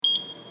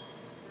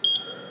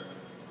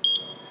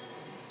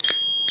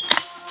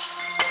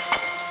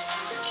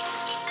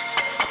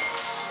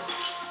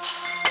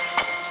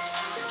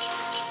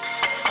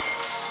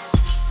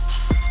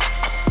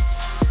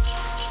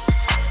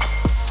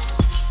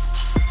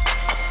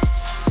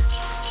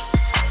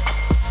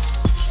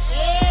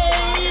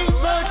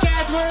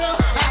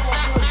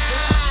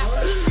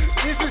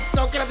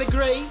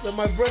with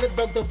my brother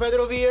Dr.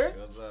 Pedro Beer.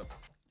 What's up?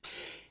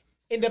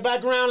 In the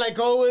background, like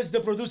always, the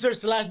producer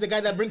 / the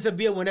guy that brings the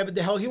beer whenever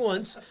the hell he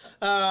wants.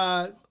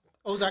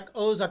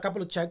 Owes a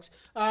couple of checks.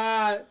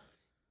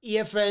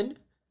 EFN.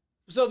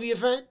 What's up,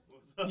 EFN?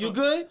 What's up? You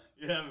good?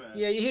 Yeah, man.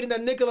 Yeah, you're hitting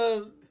that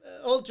Nikola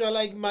Ultra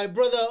like my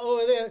brother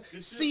over there.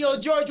 CO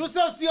George. What's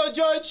up, CO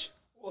George?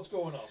 What's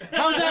going on?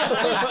 How's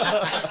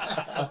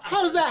that?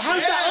 How's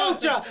that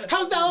Ultra?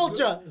 How's that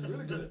Ultra?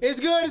 Really good. It's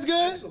good, it's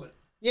good? Excellent.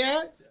 Yeah? Yeah,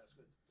 it's good.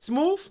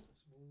 Smooth?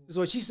 Is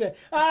what she said.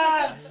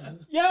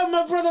 Yeah,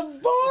 my brother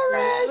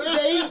Boris, the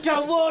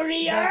Inca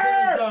Warrior.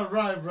 That's not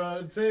right,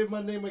 bro. Say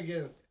my name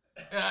again.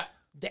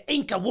 The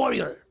Inca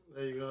Warrior.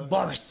 There you go.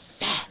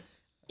 Boris.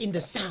 In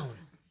the sound.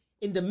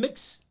 In the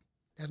mix.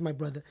 That's my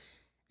brother.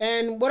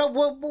 And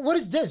what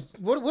is this?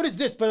 What is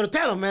this, Pedro?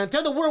 Tell him, man.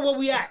 Tell the world where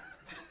we at.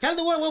 Tell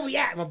the world where we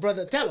at, my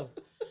brother. Tell him.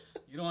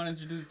 You don't want to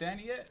introduce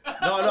Danny yet?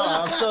 No,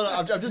 I'm just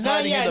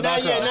Not hiding in the yet, not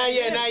background.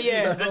 yet, not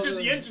yet. That's just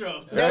the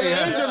intro. That's the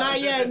intro.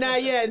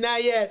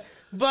 Not yet.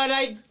 But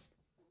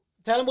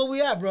tell him where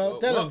we at, bro.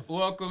 Tell him.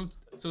 Welcome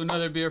to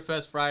another Beer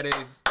Fest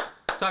Fridays.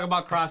 Talk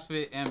about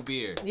CrossFit and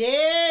beer.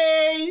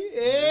 Yay!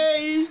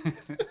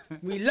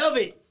 We love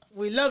it.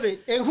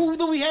 And who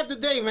do we have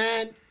today,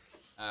 man?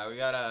 We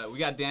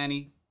got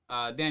Danny.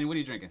 Danny, what are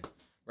you drinking?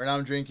 Right now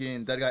I'm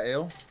drinking Dead Guy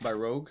Ale by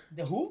Rogue.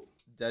 The who?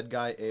 Dead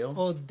Guy Ale.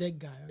 Oh, that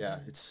guy. Yeah,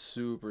 it's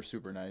super,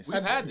 super nice.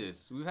 We've had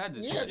this. Yeah,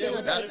 beer.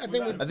 I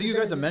think you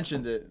guys have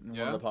mentioned it in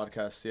one of the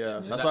podcasts.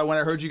 Yeah, that's why when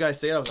I heard you guys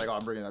say it, I was like, "Oh,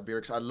 I'm bringing that beer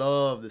because I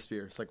love this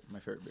beer. It's like my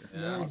favorite beer."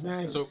 Yeah.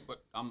 Nice. So,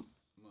 but I'm.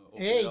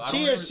 Hey, I don't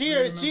cheers. really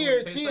remember what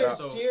it tastes like,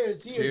 so-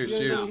 Cheers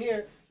Cheers. over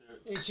here.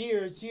 Hey,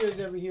 cheers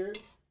over here.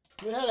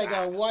 We had like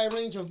a wide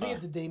range of beer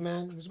today,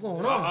 man. What's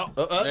going on?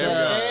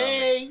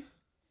 Hey,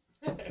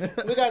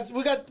 we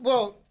got.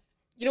 Well,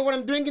 you know what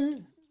I'm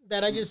drinking?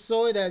 That I just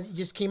saw it. That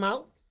just came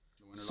out.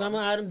 Summer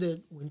item,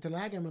 the Winter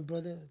Lager, my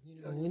brother.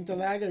 You know, Winter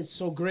Lager is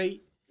so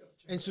great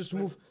and so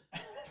smooth.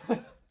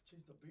 Change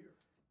the beer.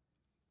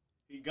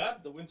 He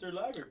got the winter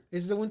lager.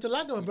 This is the Winter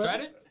Lager, my brother.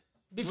 Tried it?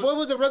 Before it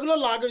was a regular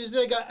lager, it's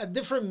like a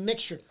different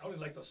mixture. I only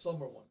like the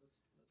summer one.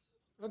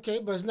 Okay,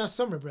 but it's not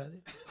summer, brother.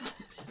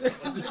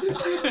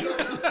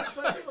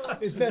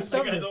 It's not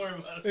summer. Okay, don't worry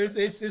about it.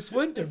 It's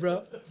winter,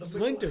 bro. It's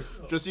winter.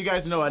 Just so you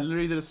guys know, I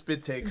literally did a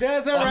spit take.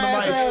 That's all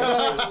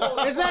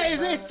right.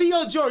 It's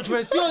C.O. George,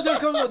 man. C.O. George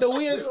comes up with the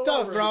weird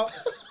stuff, bro.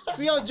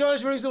 C.O.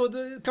 George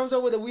comes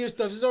up with the weird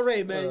stuff. It's all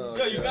right, man.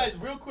 Yo, you guys,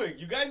 real quick,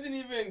 you guys didn't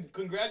even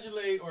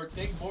congratulate or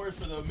thank Boris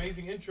for the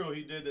amazing intro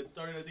he did that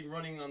started, I think,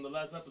 running on the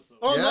last episode.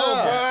 Oh, Yeah. no,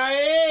 bro.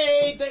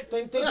 Hey,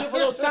 thank you for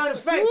those sound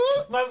effects.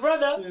 My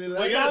brother.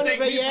 Well, you gotta thank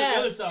me for the yeah.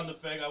 other sound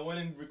effect. I went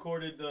and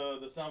recorded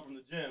the sound from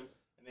the gym,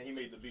 and then he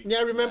made the beat.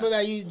 Yeah, remember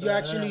that you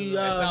actually...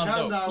 That sounds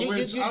Calm dope. down, You-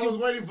 Rich. you- I was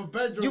waiting for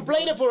Pedro. You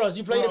played it for us.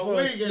 You played it for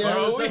us. Yeah. Yeah.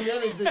 Bro, send me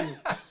anything.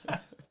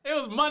 It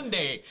was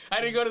Monday.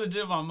 I didn't go to the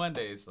gym on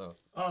Monday, so.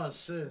 Oh,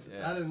 shit.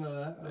 Yeah. I didn't know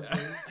that.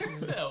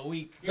 Okay. A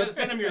week. You gotta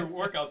send him your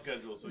workout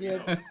schedule, so Yeah. you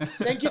know.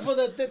 Thank you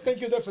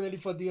thank you definitely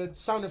for the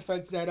sound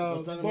effects that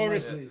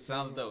Boris. Yeah,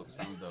 sounds dope.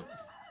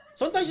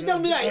 Sometimes you tell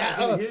me like,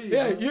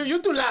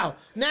 you're too loud.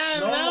 Now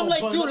I'm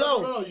like but too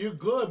low. No, you're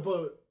good,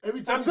 but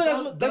every time I'm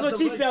good. That's what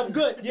she said. I'm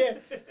good. Yeah,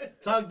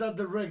 Talk that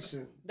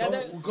direction.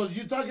 Because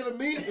you talking to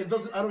me, it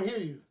doesn't. I don't hear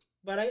you.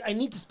 but I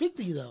need to speak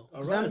to you though.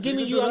 'Cause right, I'm so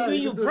giving you can do that, giving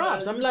you you can do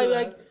props. that, I'm you can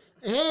like, do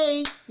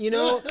hey,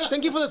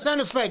 thank you for the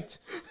sound effect.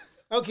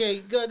 Okay,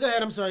 go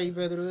ahead. I'm sorry,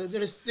 Pedro.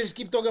 Just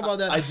keep talking about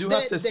that. I do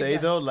have to say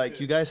guy. though,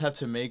 like you guys have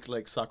to make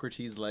like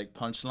Socrates like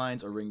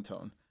punchlines or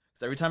ringtone.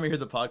 Because every time I hear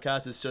the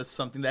podcast, it's just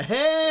something that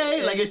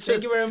like it's Thank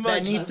just you very much.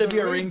 that needs to be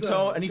a Ringtone.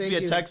 ringtone. It needs to be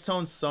Thank a you. text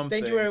tone. Something.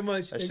 Thank you very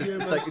much. That's Thank you just,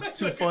 very it's like it's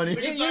too funny.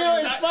 You know,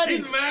 it's funny.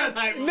 He's mad.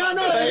 Like, No,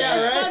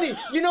 it's funny.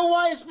 You know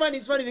why it's funny?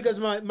 It's funny because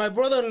my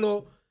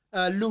brother-in-law,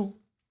 Lou,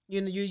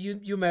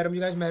 you met him.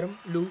 You guys met him,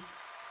 Lou.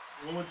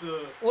 One with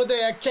the With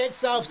the Cake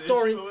South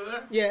story. over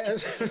there? Yeah.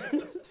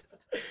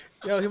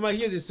 Yo, he might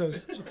hear this. So,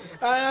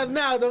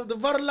 now the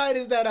bottom line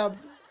is that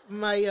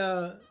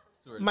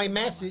my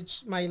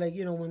message, when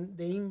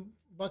the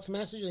inbox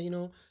message,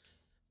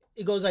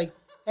 it goes like,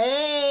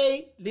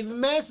 "Hey, leave a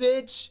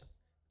message,"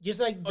 just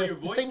like your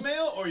same.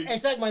 voicemail or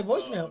It's like my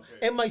voicemail,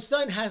 okay. and my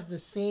son has the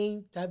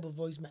same type of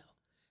voicemail.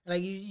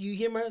 Like you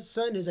hear my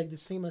son is like the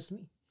same as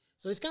me,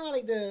 so it's kind of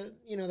like the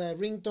that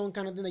ringtone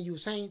kind of thing that you were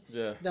saying.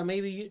 Yeah. That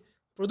maybe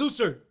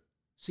producer,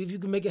 see if you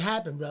can make it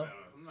happen, bro.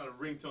 I'm not a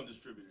ringtone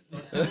distributor.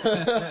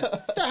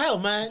 What the hell,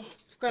 man?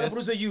 What kind of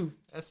producer you?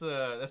 That's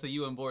a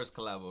you and Boris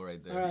collabo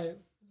right there. All right.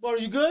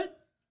 Boris, you good?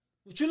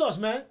 What you lost,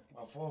 man?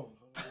 My phone.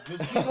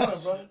 Just keep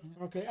on, bro.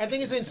 Okay. I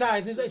think it's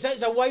inside.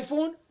 It's a white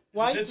phone?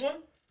 White? This one?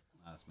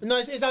 No,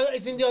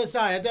 it's in the other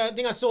side. I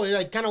think I saw it,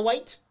 like, kind of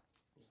white.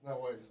 It's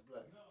not white, it's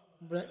black.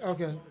 Black.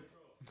 Okay.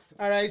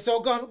 All right. So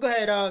go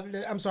ahead.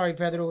 I'm sorry,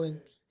 Pedro.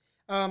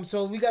 And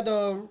so we got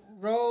the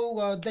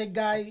row, that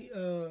guy,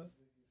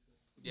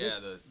 Yeah,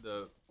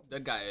 the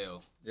that guy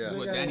Ale. Yeah. What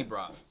That guy- Danny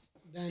brought.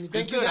 Danny. It's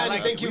Thank you, good. I Danny.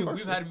 like Thank it. you.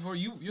 We've had it before.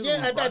 You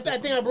Yeah, I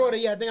think I brought it.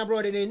 Yeah, I think I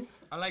brought it in.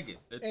 I like it.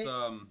 It's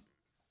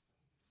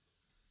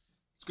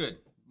it's good.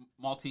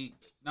 Malty.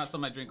 Not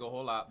something I drink a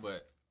whole lot,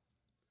 but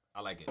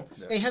I like it.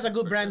 And it has a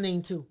good brand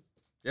name too.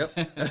 Yep.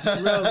 Rogue,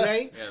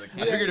 right?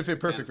 I figured it fit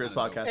perfect for this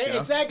podcast. You know?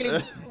 Exactly.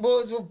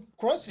 Well,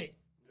 CrossFit.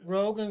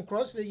 Rogue and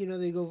CrossFit,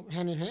 they go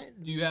hand in hand.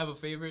 Do you have a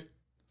favorite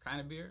kind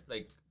of beer?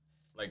 Like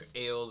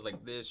ales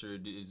like this, or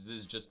is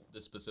this just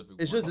the specific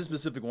It's one? just this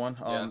specific one.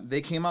 Yeah.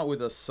 They came out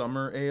with a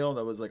summer ale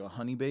that was like a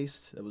honey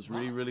based. That was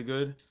really, really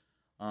good.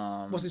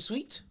 Was it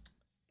sweet?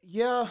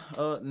 Yeah,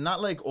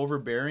 not like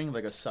overbearing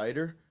like a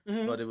cider,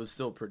 but it was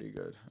still pretty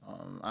good.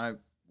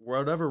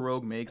 Whatever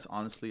Rogue makes,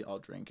 honestly, I'll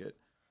drink it.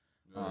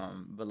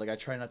 But like I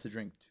try not to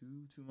drink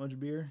too much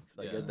beer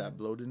because I get that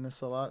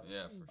bloatedness a lot.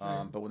 Yeah, for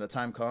sure. But when the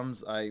time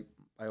comes, I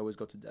always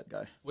go to Dead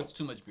Guy. What's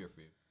too much beer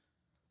for you?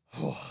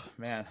 Oh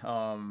man.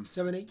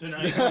 7, 8.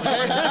 Tonight,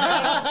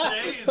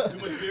 today is too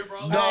much beer,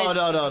 bro.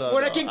 No.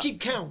 When I can keep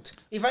count.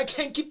 If I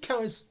can't keep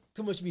count, it's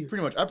too much beer.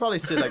 Pretty much. I'd probably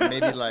say like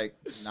maybe like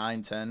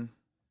 9, 10.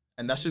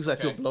 And that's just because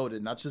I feel Okay.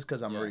 bloated, not just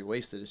because I'm already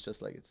wasted. It's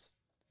just like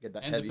get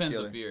that And heavy depends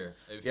feeling. on beer.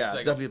 If Yeah, it's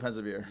like definitely depends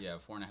on beer. Yeah,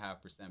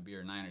 4.5%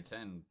 beer, 9 or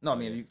 10. No, I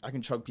mean I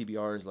can chug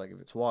PBRs like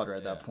if it's water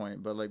at that Yeah.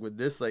 point. But like with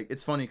this, like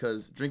it's funny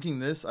because drinking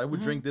this, I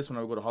would drink this when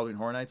I would go to Halloween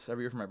Horror Nights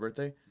every year for my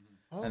birthday,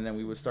 and then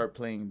we would start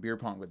playing beer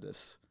pong with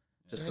this,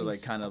 just to like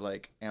Nice. kind of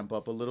like amp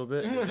up a little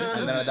bit. And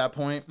then at that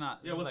point, It's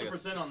not. Yeah, it's what's like the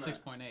percent on that?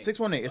 6.8.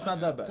 618. It's not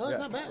that bad. No, it's yeah.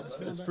 not bad. It's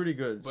not It's bad. pretty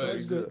good. So But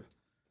it's, good.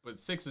 But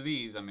 6 of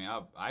these, I mean,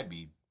 I'd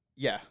be.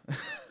 yeah,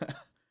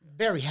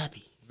 Very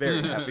happy.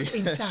 very happy.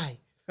 Inside.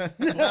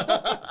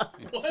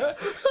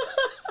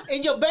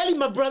 In your belly,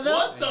 my brother.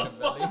 What the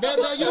fuck?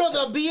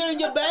 The beer in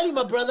your belly,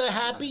 my brother.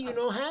 Happy,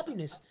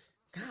 happiness.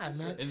 God,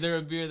 man. Is there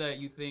a beer that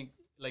you think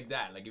like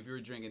that? Like if you were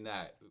drinking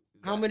that,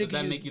 How many does can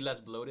that you- make you less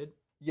bloated?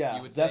 Yeah,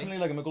 You would say? definitely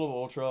like a Michelob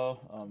Ultra.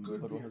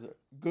 What was it?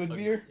 Good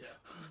beer.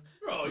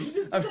 Bro, this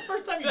is the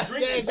first time you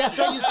drink Yeah, it. that's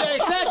what you said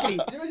exactly.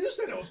 You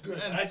said it was good.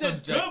 I said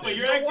it's good, subjective. but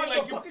you're You don't acting want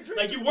like the fucking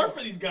drink. like you work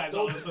for these guys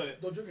all of a sudden.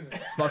 Don't drink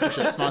it.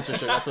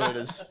 Sponsorship. That's what it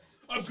is.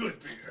 A good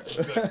beer.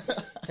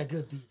 It's a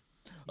good beer.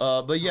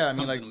 But yeah, I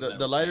mean Comes like in the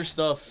the lighter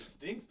stuff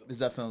Stinks though. is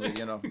definitely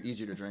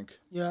easier to drink.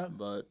 Yeah.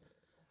 But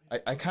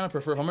I kind of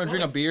prefer if I'm gonna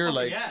drink a beer fucking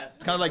like ass.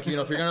 it's kind of like if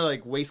you're gonna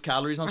like waste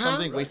calories on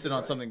something, waste it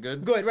on something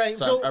good. Good, right?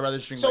 So I'd rather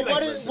just drink. So like,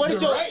 what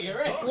is your You're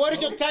right. what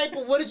is your type?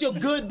 What is your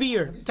good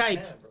beer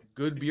type?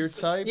 good beer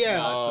type? Yeah.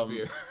 That's the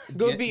beer.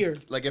 Good Yeah, beer.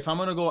 Like if I'm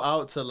gonna go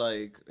out to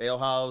like ale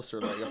house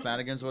or like a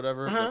Flanagan's or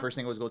whatever, the first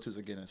thing I always go to is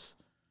a Guinness.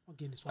 Oh,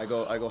 Guinness. I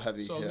go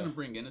heavy. So I was yeah. gonna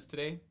bring Guinness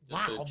today.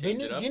 Just Wow, to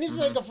change it up. Guinness is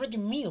like a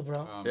freaking meal,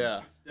 bro.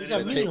 Yeah. It's a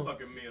That is meal.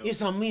 fucking meal.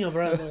 It's a meal,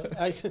 bro.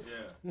 I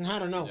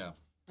don't know. Yeah.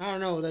 I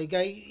don't know. Like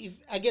I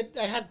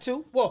have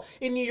two. Well,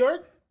 in New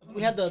York,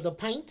 we have the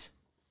pint.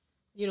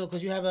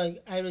 Because you have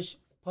like Irish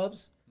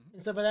pubs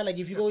and stuff like that. Like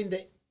if you go in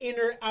the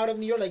inner out of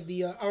New York, like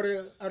the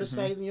outer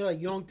side,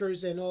 like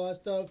Yonkers and all that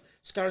stuff,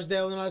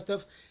 Scarsdale and all that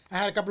stuff. I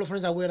had a couple of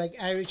friends that were like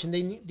Irish, and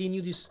they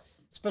knew these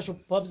special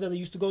pubs that they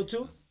used to go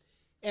to,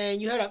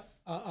 and you had a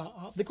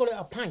they call it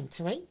a pint,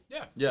 right?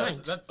 Yeah. Yeah.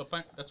 That's, a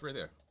pint, that's right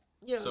there.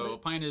 Yeah. So a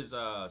like pint is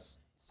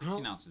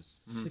 16 ounces.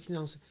 16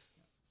 ounces.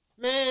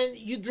 Man,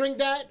 you drink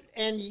that,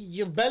 and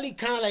your belly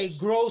kind of like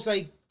grows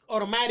like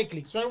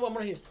automatically. So what I'm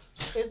right here.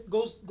 It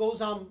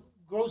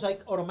grows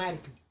like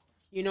automatically,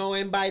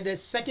 And by the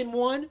second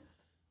one,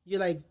 you're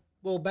like,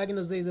 well, back in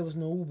those days there was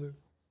no Uber,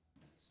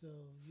 so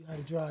you had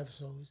to drive.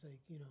 So it's like,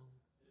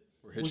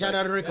 which I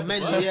don't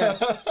recommend. Yeah,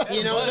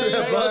 you know what I'm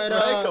saying? Bus, But,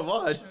 right? Come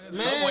on.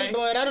 man,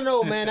 but I don't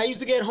know, man. I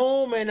used to get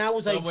home and I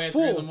was Subway like at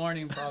 3 in the full.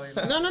 morning, probably.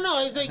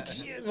 No. It's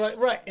like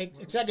right,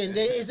 exactly. And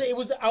it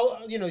was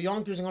out,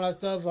 Yonkers and all that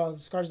stuff,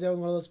 Scarsdale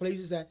and all those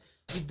places that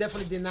we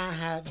definitely did not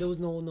have. There was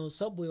no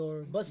subway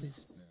or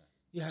buses.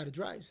 You had to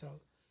drive. So,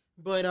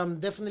 but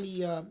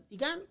definitely, it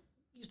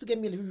used to get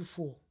me a little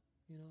full.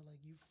 Like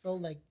you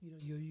felt like you were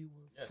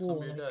Yeah, full. some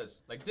beer like,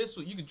 does. Like this,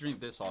 you could drink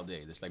this all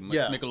day. This like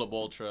Yeah. Michelob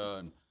Ultra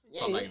and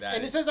something like that.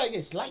 And it says like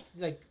it's light,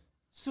 like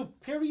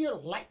superior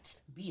light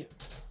beer.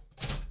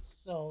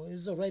 So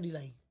it's already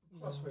like.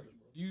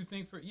 Do you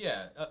think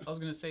I was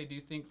gonna say, do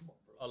you think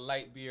a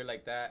light beer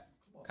like that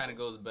kind of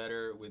goes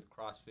better with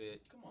CrossFit?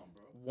 Come on,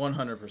 bro.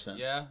 100%.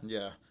 Yeah?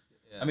 Yeah.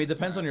 I mean, it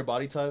depends on your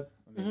body type.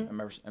 I mean,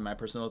 in my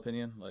personal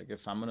opinion, like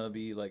if I'm gonna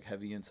be like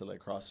heavy into like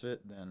CrossFit,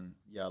 then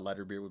yeah,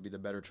 lighter beer would be the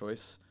better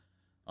choice.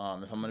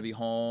 If I'm gonna be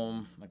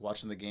home, like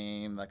watching the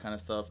game, that kind of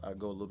stuff, I'd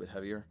go a little bit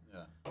heavier.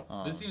 Yeah.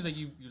 But it seems like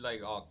you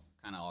like all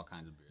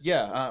kinds of beers.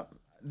 Yeah,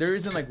 there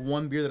isn't like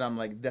one beer that I'm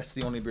like that's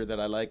the only beer that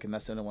I like, and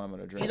that's the only one I'm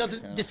gonna drink. It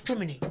doesn't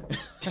discriminate.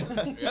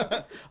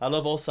 I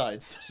love all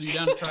sides. So you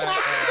down to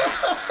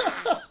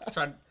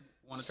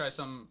want to try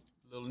something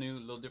a little new, a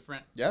little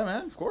different? Yeah,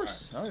 man, of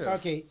course. Oh yeah.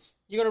 Okay,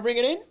 you gonna bring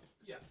it in?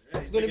 Yeah.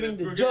 It's gonna bring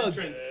the We're jug.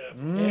 trends.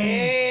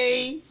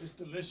 Hey, It's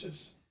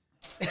delicious.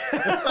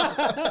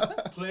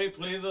 Play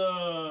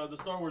the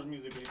Star Wars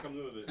music when he comes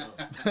with it.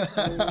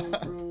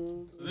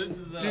 So this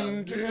is actually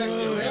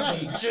a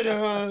repeat.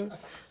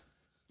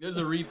 This is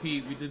a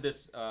repeat. We did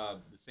this the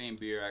same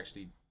beer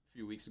actually a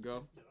few weeks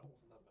ago.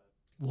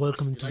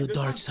 welcome to like the this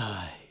dark one?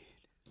 side.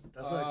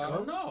 That's like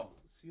Coke? No,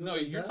 Seal no,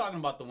 like you're that? talking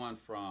about the one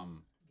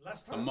from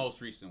Last the time?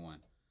 most recent one.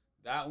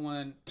 That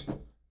one,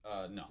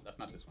 no, that's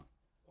not this one.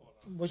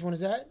 Which one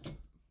is that?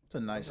 It's a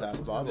nice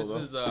ass bottle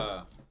This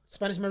though. is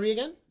Spanish Marie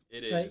again?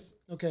 it is.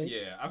 Right. Okay.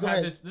 Yeah, I've Go had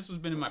ahead. this. This has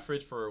been in my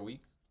fridge for a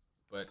week,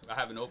 but I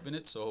haven't opened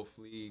it, so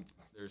hopefully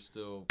there's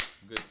still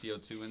good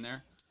CO2 in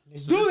there.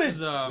 Let's So do this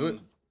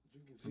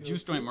this. is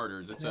Juice Joint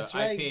Murders. It's That's a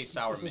right. IPA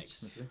sour That's what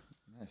mix.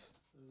 Nice.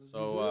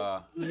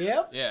 So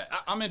Yep. yeah,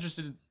 I'm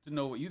interested to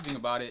know what you think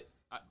about it.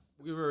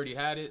 We've already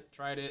had it,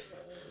 tried it.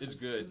 It's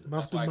good.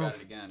 Mouth That's to why I got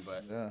mouth. it again.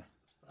 But Yeah.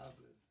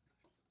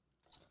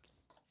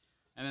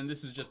 and then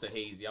this is just a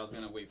hazy. I was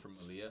gonna wait for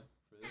Malia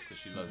for this because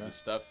she loves this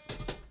stuff.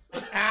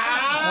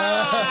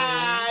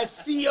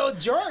 CO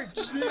George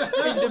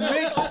in the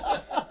mix.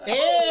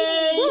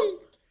 Hey,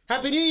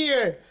 Happy New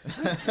Year.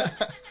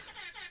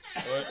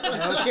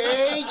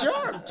 Okay,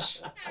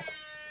 George.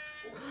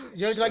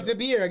 George likes the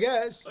beer, I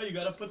guess. Oh, you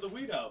gotta put the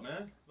weed out,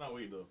 man. It's not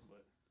weed though.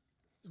 But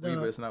It's weed,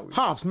 but it's not weed.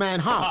 Hops, man,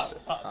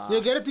 hops. Yeah,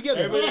 get it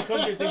together. everybody that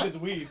comes here thinks it's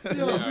weed.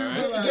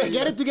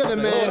 Get it together,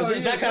 man.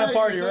 It's that kind of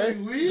party, right?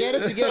 Get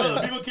it together.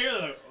 People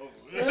care.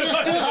 They're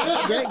like,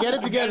 oh. Get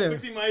it together.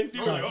 Fixing my AC.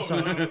 Like, oh, I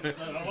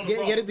don't want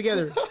Get it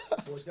together.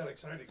 Boys got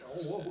excited.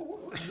 Oh,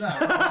 whoa.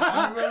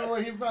 I remember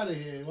when he brought it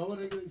here. What would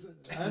they get excited?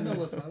 I know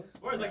what's up.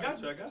 Where's I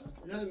got you? I got you.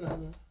 Yeah,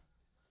 no.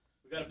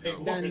 We gotta pay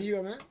Down Morris.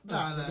 here, man.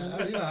 Nah.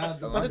 You don't have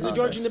to. Pass it to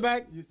George in the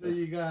back. You say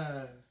you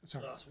got.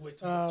 That's way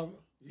too much.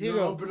 Here You you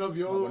go. open up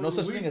your own no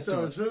such weed thing as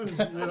store too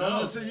soon. You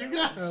know, so you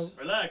got.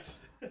 Relax.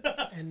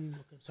 And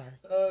I'm sorry.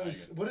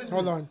 What is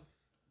Hold this? on.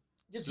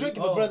 Just drink it,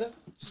 my brother.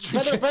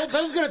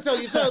 Brother's gonna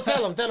tell you.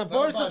 Tell him. Boris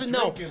about doesn't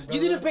know. drinking, You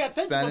didn't pay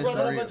attention, Spanish my It's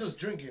brother. not about just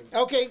drinking.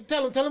 Okay,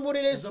 tell him what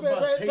it is, It's about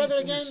brother.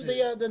 tasting Again, the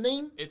shit. the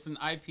name. It's an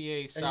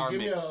IPA And sour you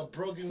give mix. me a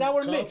broken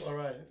Sour cup, mix. All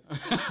right.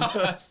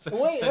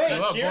 Wait. Set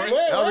you up, Cheers. Boris.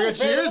 Oh, we got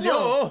cheers, come yo.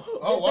 on.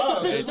 Oh,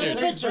 wow. Take the picture. It Take the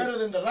tastes picture. better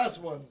than the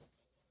last one.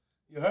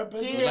 You heard,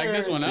 baby? You like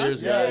this one, huh?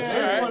 Cheers, Yeah, guys.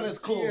 this Alright. one is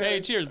cool. Hey,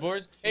 cheers,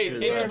 Boris. Hey, Cheers,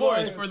 hey, to guys.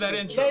 Boris for that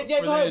intro. Yeah, For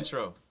go the ahead.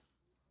 intro.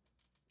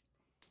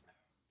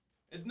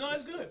 It's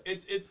good.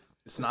 It's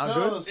It's not Tell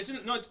good. us. it's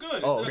good.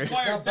 It's Oh, an okay.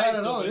 acquired It's not bad taste,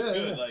 at all, though, but it's yeah,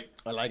 good. yeah. Like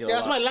I like it Yeah, a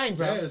that's my lot. line,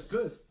 bro. Yeah, it's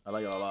good. I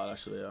like it a lot,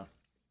 actually.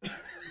 Yeah.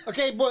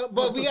 Okay, but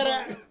you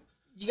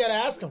gotta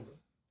ask him.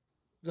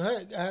 Go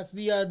ahead. Ask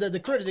the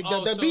critic,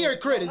 Oh, the so- beer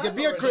critic, the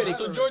beer critic.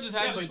 So George has yeah,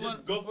 had but this one.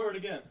 just go for it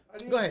again.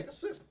 Go ahead.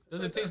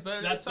 Does it taste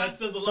better this time? That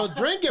says a So lot.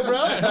 drink it, bro.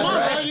 Come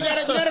on, bro. You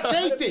gotta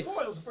taste it.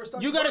 Before, it was the first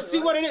time You gotta see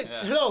what it is.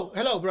 Yeah.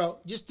 Hello, bro.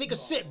 Just take a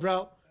sip,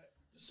 bro.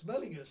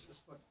 Smelling is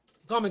fucking.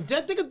 Come on,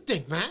 take a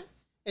drink, man,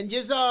 and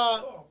just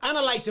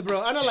analyze it,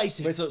 bro.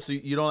 Analyze Wait, it. so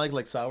you don't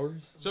like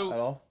sours So- at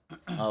all?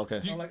 Oh, okay. I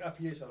don't like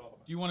IPAs at all.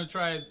 Do you want to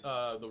try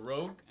the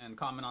Rogue and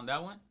comment on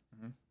that one?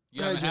 You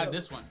Go ahead, haven't had Joe.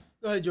 this one.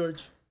 Go ahead,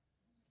 George.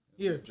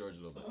 Here, George a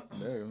little bit.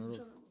 There you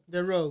go.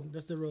 the rogue.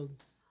 That's the rogue.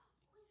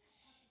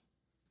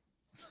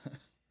 I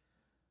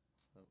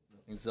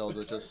think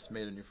Zelda just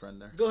made a new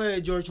friend there. Go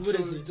ahead, George. What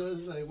is it?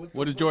 Just like,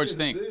 What does George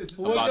think?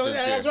 What about goes-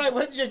 this that's beer? right.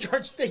 What's your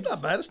George think?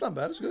 It's not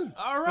bad. It's good.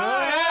 All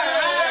right.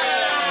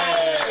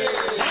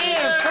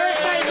 Damn,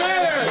 first time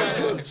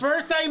ever.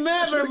 First time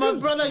ever, my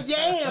brother.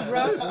 Damn,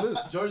 bro.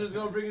 George is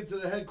gonna bring it to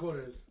the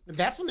headquarters.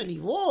 Definitely.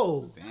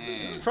 Whoa.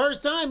 Damn.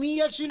 First time he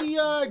actually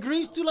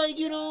agrees to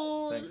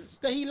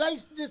that he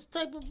likes this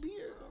type of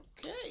beer.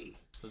 Okay.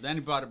 So Danny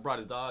brought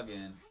his dog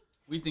in.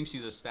 We think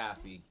she's a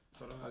staffy.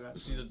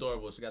 She's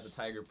adorable. She got the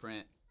tiger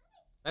print.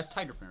 That's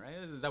tiger print, right?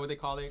 Is that what they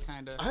call it?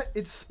 Kind of.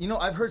 It's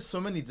I've heard so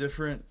many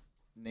different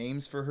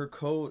names for her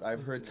coat.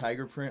 I've heard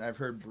tiger print. I've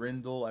heard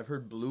brindle. I've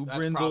heard blue That's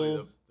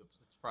brindle.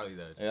 probably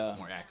the Yeah.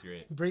 more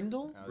accurate.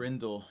 Brindle?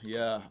 Brindle,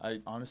 yeah.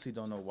 I honestly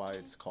don't know why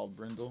it's called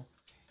brindle,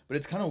 but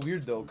it's kind of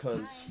weird though,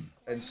 cause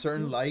in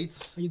certain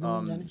lights, you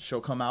doing, Johnny?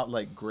 she'll come out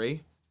like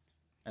gray,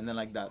 and then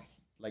like that,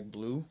 like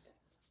blue.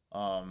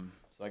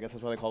 So I guess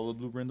that's why they call it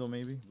blue brindle,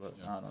 maybe. But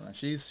I don't know.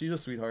 She's a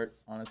sweetheart.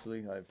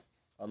 Honestly,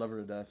 I love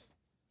her to death.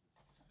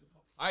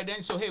 All right,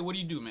 Danny. So hey, what do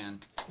you do, man?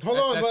 Hold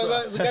on, That's-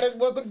 but we gotta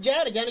welcome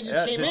Janet. Janet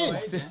just came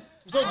in.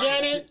 So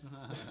Janet,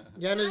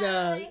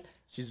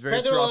 She's very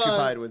Pedro,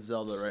 preoccupied with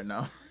Zelda right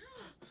now.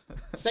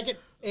 second.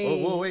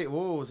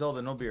 Whoa,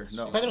 Zelda, no beer.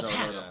 No, Pedro's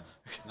no.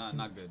 Yeah.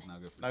 Not good.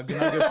 Not good for you. Not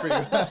good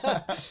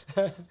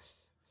for you.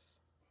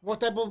 What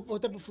type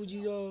of food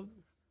you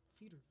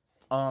feed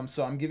her?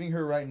 So I'm giving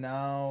her right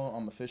now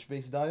a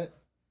fish-based diet.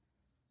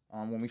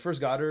 When we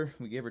first got her,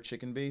 we gave her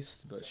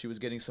chicken-based, but she was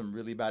getting some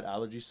really bad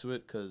allergies to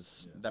it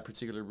because that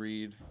particular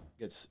breed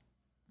gets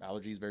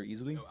allergies very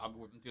easily. I'm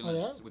dealing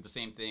yeah? with the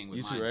same thing. With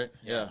You too, mine. right?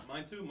 Yeah.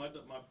 Mine too. My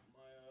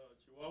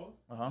Chihuahua.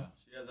 Uh-huh.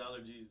 She has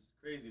allergies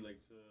crazy, like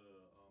to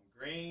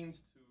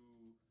grains,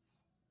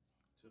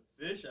 to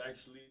fish,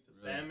 actually, to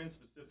salmon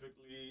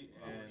specifically,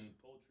 and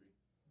poultry.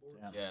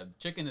 Yeah,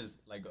 chicken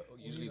is like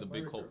usually the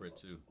big culprit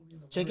too.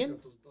 Chicken?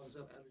 Those dogs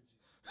have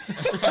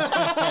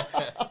allergies.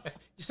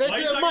 Say it Why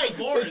to you the talking mic. to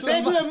Boris? Say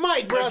it to the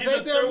mic, bro. Like Say he's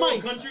it a to third the world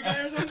mic. country guy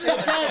or something?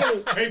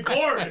 Exactly. Hey,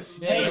 Boris.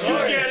 You get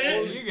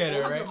it? You get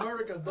it right.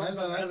 America, dogs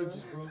have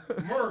allergies, bro.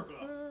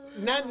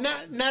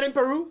 America. Not in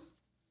Peru.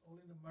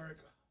 Only in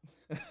America.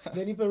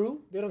 Then in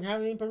Peru, they don't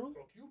have it in Peru.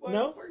 Bro, Cuba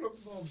No?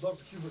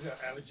 Dr. Cuba got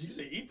allergies. You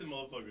say eat the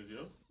motherfuckers,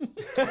 yo.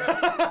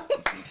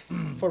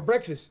 For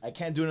breakfast. I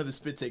can't do another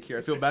spit take here.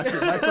 I feel bad for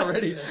your mic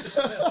already.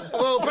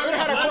 Well, Pedro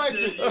had a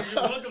question.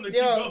 You're welcome to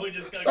keep Yo, going.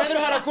 Just gotta Pedro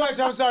had a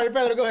question. I'm sorry,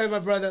 Pedro. Go ahead, my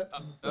brother.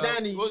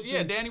 Danny. Well,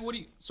 yeah, Danny. What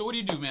do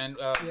you do, man?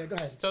 Yeah, go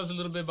ahead. Tell us a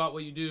little bit about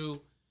what you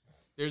do.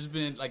 There's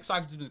been like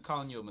Socrates been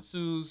calling you a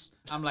masseuse.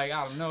 I'm like,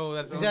 I don't know.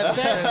 That's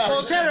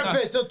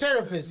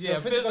therapist. Yeah,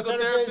 physical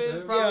therapist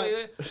is probably Yeah.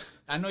 it.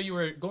 I know you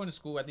were going to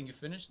school. I think you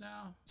finished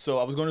now. So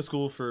I was going to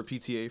school for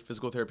PTA,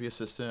 physical therapy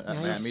assistant at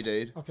Nice.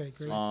 Miami-Dade. Okay,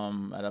 great.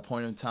 At a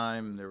point in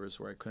time, there was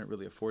where I couldn't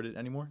really afford it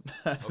anymore.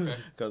 Okay.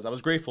 Because I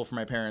was grateful for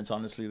my parents.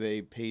 Honestly,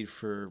 they paid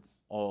for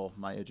all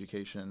my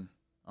education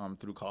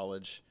through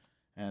college.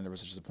 And there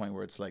was just a point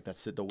where it's like,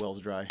 that's it, the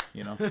well's dry,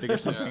 figure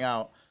something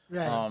out.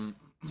 Right.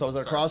 So I was at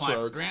a Applying for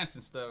crossroads. grants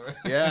and stuff, right?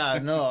 Yeah,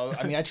 no.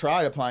 I mean, I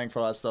tried applying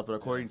for all that stuff, but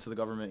according to the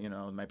government,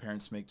 my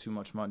parents make too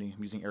much money.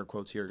 I'm using air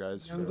quotes here,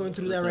 guys. I'm going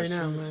through that right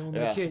now, man, with my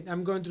Yeah. kid.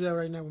 I'm going through that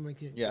right now with my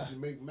kid. Yeah, You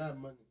make mad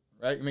money.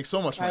 right? You make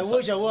so much I money.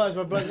 wish I was,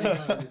 my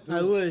brother.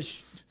 I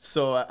wish.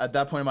 So at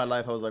that point in my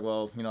life, I was like,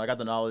 well, I got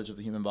the knowledge of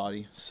the human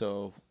body,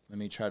 so let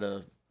me try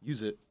to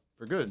use it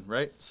for good,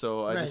 right?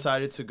 So I Right.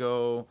 decided to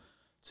go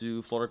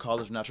to Florida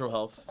College of Natural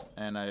Health,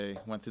 and I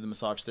went through the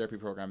massage therapy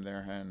program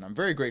there, and I'm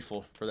very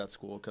grateful for that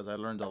school because I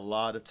learned a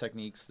lot of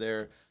techniques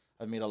there.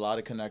 I've made a lot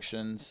of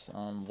connections.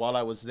 While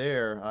I was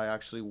there, I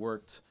actually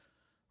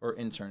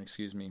interned,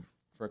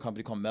 for a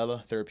company called Mela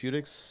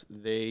Therapeutics.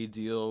 They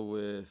deal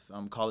with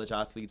college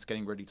athletes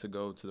getting ready to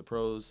go to the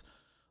pros,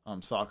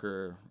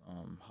 soccer,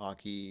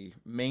 hockey.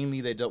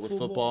 Mainly they dealt with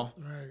football.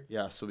 Right.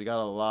 Yeah, so we got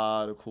a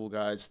lot of cool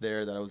guys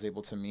there that I was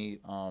able to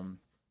meet.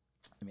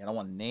 I don't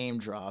want to name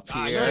drop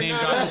here. Your name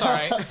drop, it's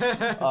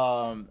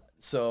all right.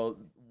 So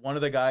one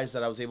of the guys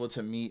that I was able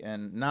to meet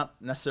and not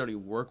necessarily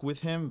work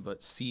with him,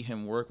 but see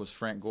him work was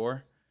Frank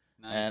Gore.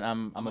 Nice.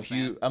 And I'm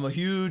fan. a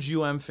huge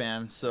UM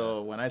fan.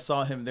 So when I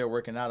saw him there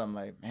working out, I'm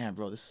like, man,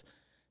 bro, this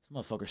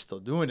motherfucker's still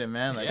doing it,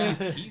 man. Like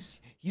Yeah,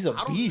 he's a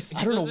beast.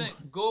 I don't know. He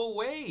doesn't go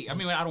away. I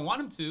mean, I don't want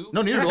him to.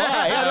 No, neither do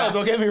I. Yeah, no,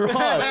 don't get me wrong.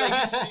 But,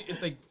 like,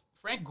 it's like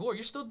Frank Gore,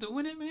 you're still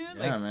doing it, man.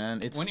 Yeah, Like, man.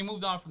 when he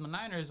moved on from the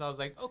Niners, I was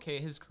like, okay,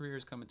 his career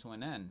is coming to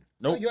an end.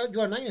 Nope. You're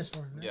a Niners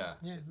fan, man. Yeah.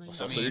 Yeah, it's nice.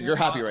 So, I so mean, you're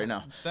happy right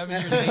now. 7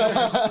 years, 8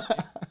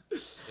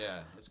 years.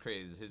 Yeah, it's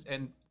crazy.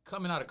 And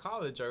coming out of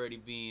college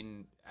already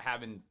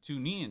having 2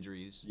 knee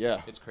injuries.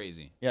 Yeah. It's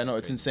crazy. Yeah, no,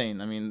 it's crazy.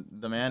 insane. I mean,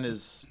 the man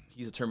he's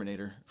a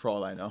Terminator for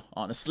all I know,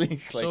 honestly. Like,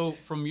 So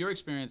from your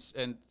experience,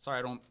 and sorry,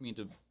 I don't mean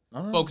to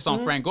focus on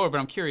Frank Gore, but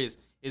I'm curious: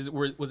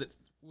 was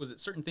it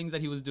certain things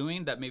that he was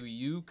doing that maybe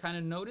you kind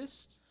of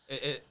noticed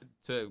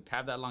to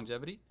have that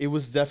longevity? it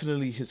was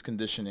definitely his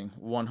conditioning,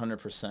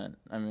 100%.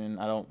 I mean,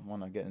 I don't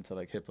want to get into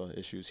like HIPAA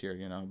issues here,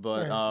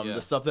 but Right. Yeah.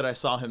 the stuff that I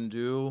saw him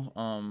do,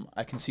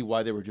 I can see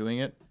why they were doing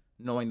it,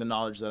 knowing the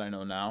knowledge that I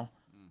know now.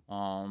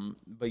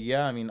 But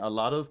yeah, I mean, a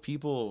lot of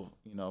people,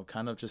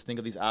 kind of just think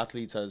of these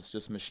athletes as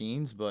just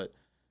machines, but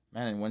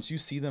man, once you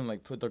see them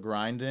like put the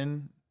grind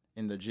in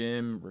the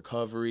gym,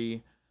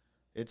 recovery,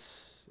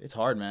 it's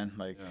hard, man.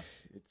 Like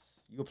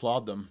you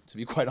applaud them, to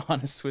be quite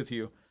honest with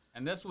you.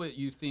 And that's what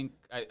you think,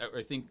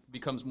 I think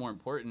becomes more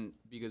important,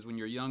 because when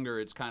you're younger,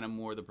 it's kind of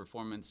more the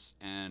performance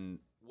and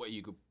what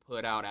you could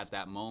put out at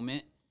that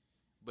moment.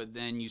 But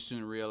then you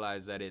soon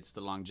realize that it's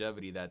the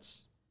longevity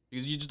because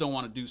you just don't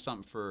want to do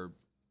something for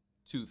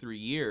 2-3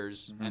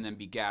 years and then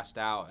be gassed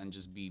out and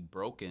just be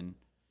broken.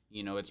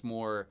 It's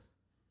more,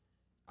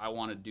 I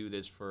want to do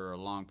this for a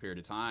long period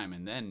of time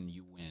and then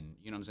you win.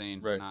 You know what I'm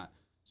saying? Right.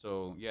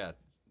 So yeah,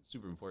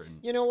 super important.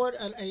 You know what?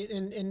 And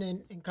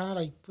kind of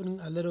like putting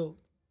a little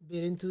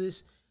bit into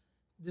this.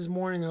 This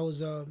morning I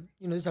was,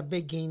 it's a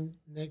big game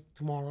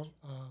tomorrow.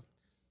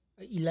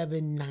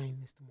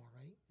 11-9 is tomorrow,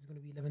 right? It's going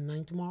to be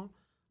 11-9 tomorrow.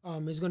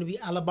 It's going to be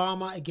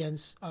Alabama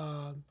against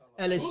LSU.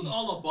 Who's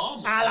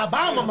Alabama?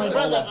 Alabama, my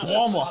brother.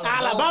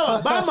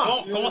 Alabama.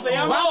 ¿Cómo se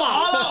llama?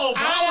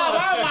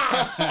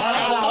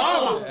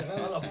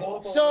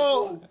 Alabama.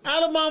 So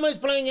Alabama is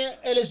playing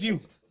at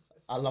LSU.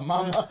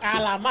 Alabama.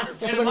 Alabama.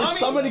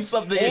 Summoning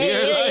something in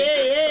here.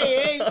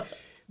 Hey.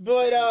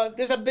 But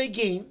there's a big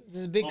game. This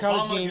is a big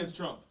college Obama game. against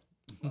Trump.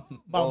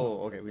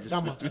 Oh, okay. We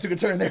Bama. took a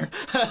turn there.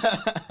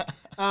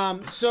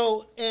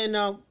 So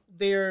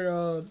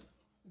their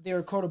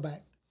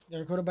quarterback.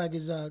 Their quarterback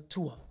is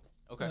Tua.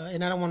 Okay.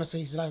 And I don't want to say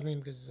his last name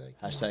because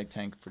Hashtag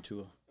tank for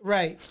Tua.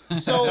 right.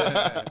 So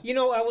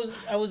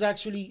I was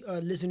actually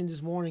listening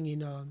this morning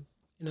in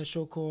a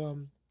show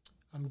called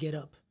Get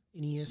Up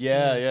in ESPN.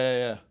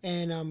 Yeah.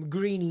 And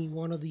Greeny,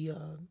 one of the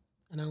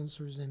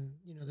announcers and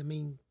the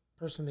main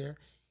person there,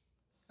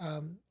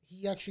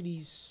 he actually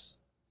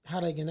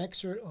had like an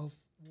excerpt of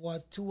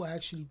what Tua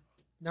actually,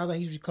 now that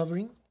he's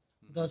recovering,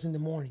 does in the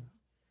morning,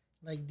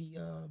 like the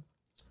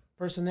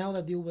personnel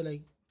that deal with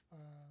like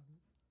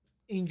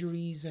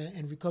injuries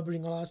and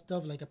recovering, all that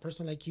stuff, like a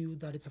person like you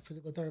that is a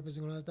physical therapist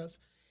and all that stuff,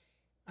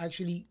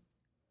 actually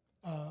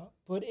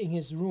put in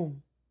his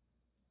room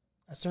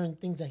certain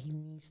things that he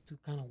needs to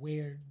kind of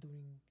wear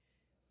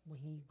when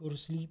he go to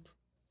sleep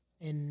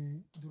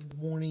and during the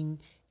morning,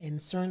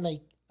 and certain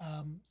like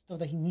stuff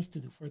that he needs to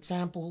do. For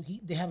example,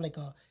 they have like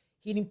a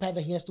heating pad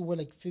that he has to wear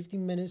like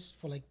 15 minutes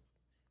for like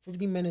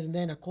 15 minutes, and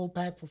then a cold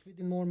pack for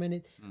 15 more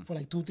minutes for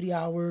like 2-3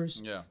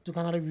 hours to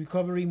kind of like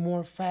recovery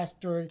more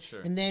faster.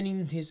 Sure. And then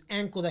in his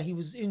ankle that he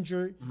was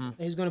injured,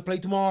 that he's gonna play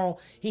tomorrow,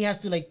 he has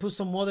to like put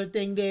some other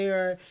thing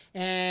there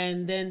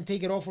and then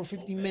take it off for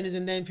 15 minutes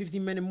and then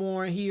 15 minutes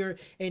more here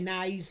and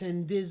ice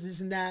and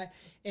this and that.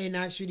 And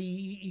actually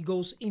he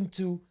goes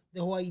into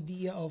the whole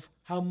idea of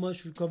how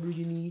much recovery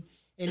you need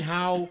and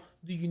how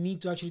do you need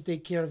to actually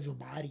take care of your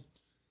body,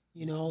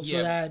 you know,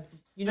 so that.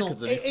 You know,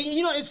 and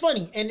you know, it's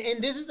funny, and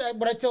this is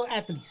what I tell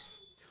athletes,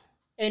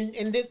 and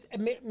this,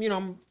 you know,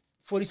 I'm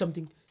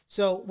 40-something.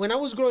 So when I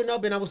was growing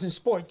up and I was in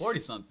sports,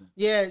 40-something.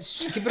 Yeah,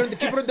 keep it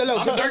on the low.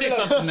 I'm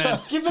 30-something then.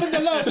 Keep it in the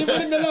low. Keep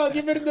it in the low.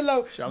 Keep it in the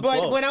low. But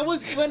 12. when I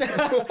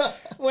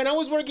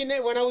was working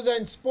when I was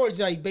in sports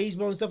like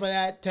baseball and stuff like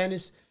that,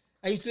 tennis,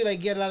 I used to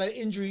like get a lot of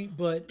injury,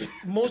 but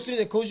mostly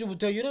the coaches would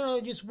tell you, no,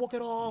 just walk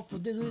it off, or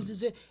this,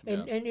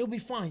 and it'll be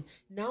fine.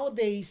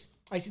 Nowadays,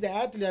 I see the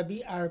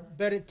athletes are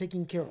better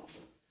taken care of.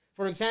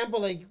 For example,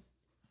 like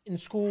in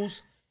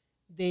schools,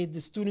 the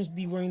students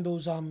be wearing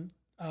those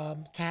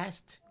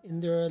cast in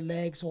their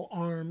legs or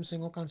arms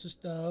and all kinds of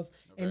stuff,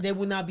 and they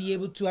will not be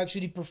able to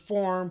actually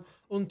perform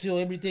until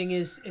everything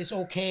is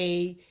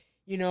okay,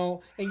 you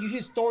know. And you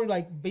hear stories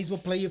like baseball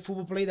player,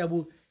 football player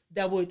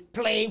that would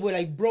play with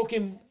like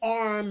broken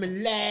arm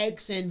and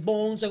legs and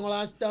bones and all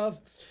that stuff.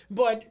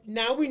 But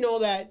now we know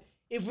that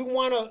if we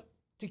want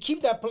to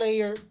keep that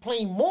player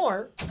playing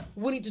more,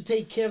 we need to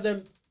take care of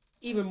them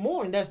even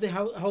more. And that's the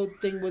whole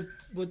thing with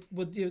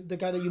the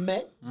guy that you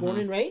met,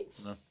 Gordon, right?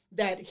 Yeah.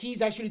 That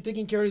he's actually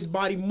taking care of his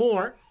body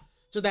more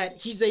so that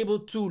he's able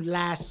to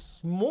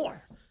last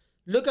more.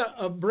 Look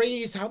at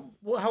Brady's, how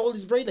old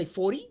is Brady? Like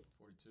 40?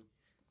 42.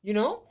 You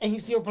know? And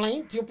he's still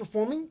playing, still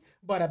performing.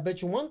 But I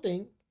bet you one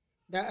thing,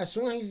 that as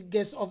soon as he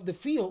gets off the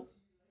field,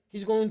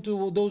 he's going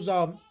to those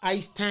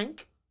ice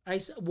tank.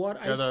 Ice.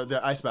 Yeah,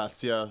 the ice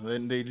baths, yeah.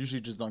 They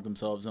usually just dunk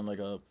themselves in like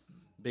a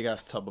big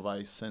ass tub of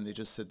ice, and they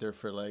just sit there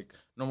for like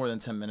no more than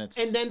 10 minutes.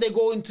 And then they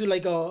go into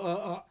like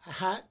a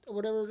hat or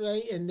whatever,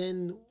 right? And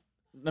then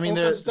I mean,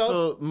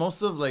 so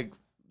most of like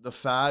the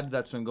fad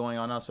that's been going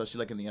on now, especially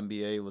like in the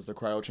NBA, was the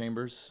cryo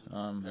chambers.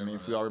 I mean,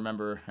 if we all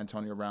remember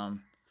Antonio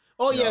Brown.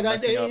 Oh yeah,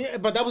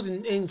 but that was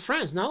in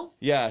France, no?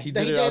 Yeah, he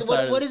did it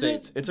outside of the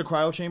States. It's a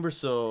cryo chamber,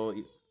 so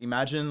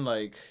imagine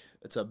like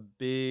it's a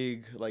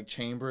big like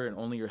chamber, and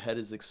only your head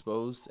is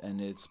exposed,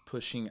 and it's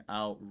pushing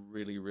out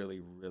really,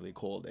 really, really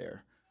cold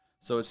air.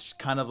 So it's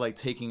kind of like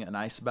taking an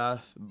ice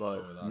bath,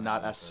 but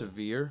not as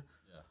severe.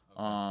 Yeah.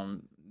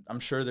 Okay. I'm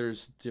sure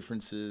there's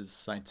differences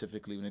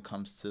scientifically when it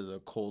comes to the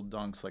cold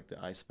dunks, like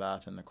the ice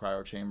bath and the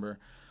cryo chamber,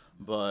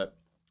 but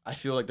I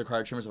feel like the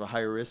cryo chambers have a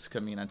higher risk. I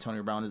mean,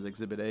 Antonio Brown is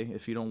Exhibit A.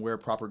 If you don't wear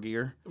proper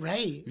gear,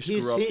 right,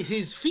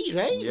 his feet,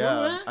 right?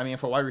 Yeah, I mean,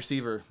 for a wide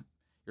receiver,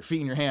 your feet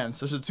and your hands.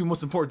 Those are the two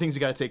most important things you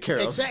got to take care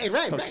of. Exactly,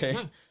 right, okay.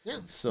 Right. Yeah.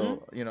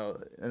 So, you know,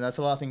 and that's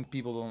a lot of things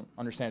people don't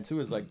understand too,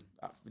 is like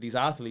these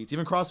athletes,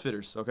 even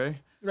CrossFitters, okay?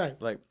 Right.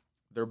 Like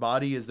their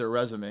body is their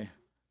resume.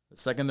 The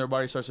second their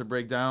body starts to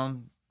break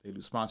down, they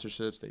lose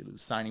sponsorships, they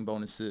lose signing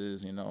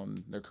bonuses, you know,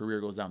 and their career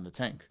goes down the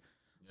tank.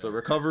 Yeah. So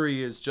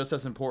recovery is just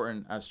as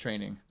important as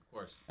training. Of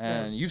course.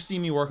 And you've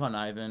seen me work on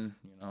Ivan,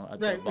 you know, at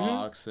the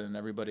box and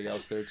everybody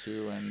else there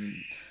too. And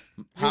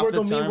you worked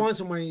on me once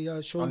on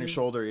my shoulder. On your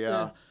shoulder,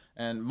 yeah.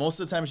 And most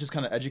of the time, it's just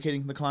kind of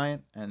educating the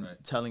client and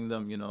telling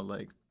them, you know,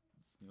 like,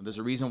 you know, there's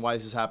a reason why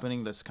this is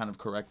happening. Let's kind of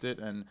correct it.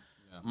 And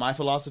my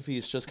philosophy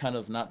is just kind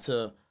of not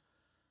to,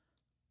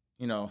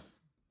 you know,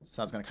 it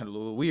sounds kind of a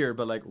little weird,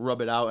 but like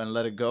rub it out and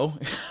let it go.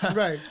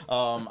 Right.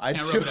 I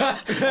can't rub it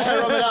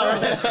out.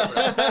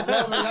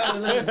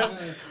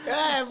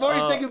 Yeah,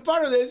 Boris taking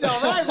part of this.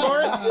 All right,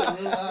 Boris.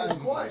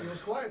 It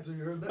was quiet till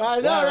you heard that. I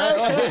know,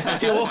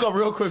 right? He woke up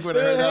real quick when I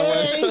heard that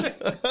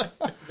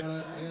one.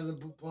 I gotta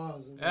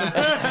pause.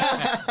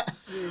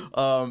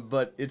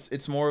 But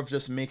it's more of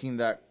just making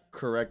that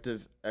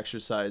corrective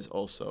exercise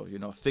also, you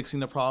know,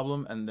 fixing the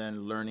problem and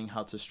then learning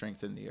how to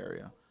strengthen the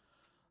area.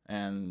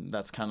 And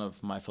that's kind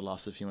of my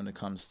philosophy when it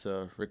comes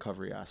to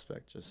recovery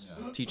aspect.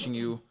 Just teaching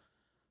you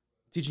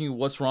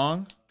what's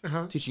wrong,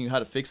 teaching you how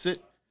to fix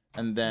it,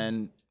 and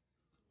then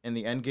in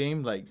the end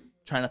game, like,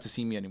 try not to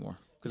see me anymore.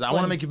 Because I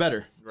want to make you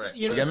better. Right.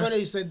 You know, it's funny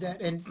you said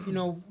that. And, you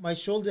know, my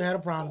shoulder had a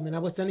problem. And I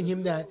was telling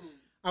him that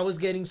I was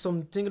getting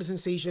some tingling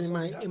sensation in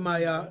my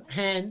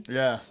hand.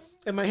 Yeah.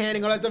 In my hand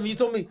and all that stuff. And you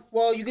told me,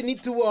 well, you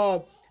need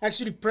to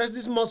actually press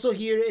this muscle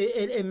here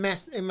and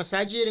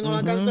massage it and all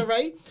that kind of stuff,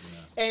 right? Yeah.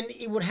 And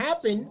it would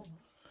happen.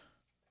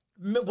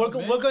 Work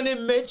on it,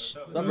 Mitch.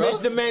 Mitch,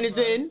 the man is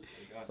in.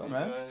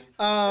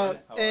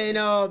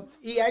 And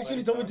he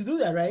actually told me to do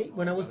that, right?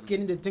 When I was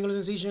getting the tingling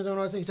sensations and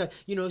all that things, he said,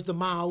 you know, it's the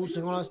mouse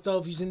and all that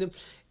stuff using them.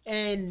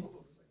 And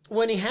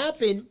when it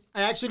happened,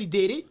 I actually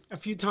did it a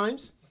few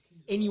times,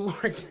 and it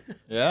worked.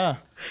 Yeah.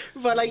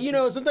 But like, you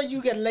know, sometimes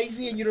you get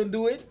lazy and you don't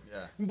do it.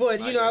 Yeah. But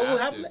you know, I will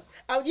have.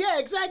 Yeah,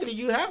 exactly.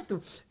 You have to.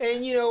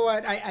 And you know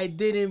what? I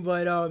didn't,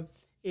 but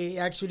it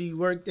actually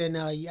worked, and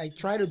I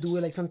try to do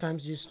it like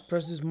sometimes just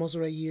press this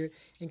muscle right here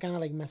and kind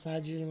of like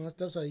massage it and all that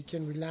stuff so you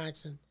can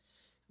relax and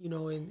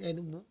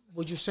and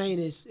what you're saying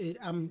is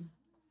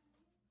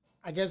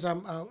I guess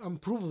I'm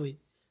proof of it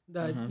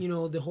that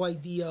the whole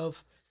idea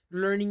of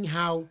learning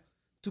how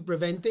to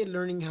prevent it,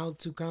 learning how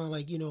to kind of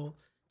like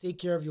take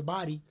care of your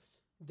body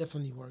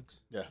definitely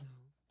works. Yeah.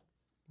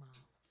 Wow.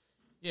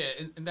 Yeah,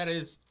 and that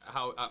is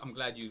how I'm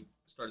glad you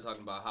started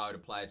talking about how it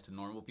applies to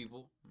normal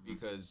people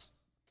because,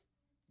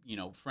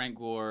 Frank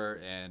Gore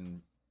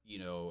and,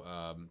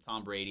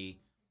 Tom Brady,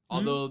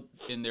 although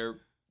in their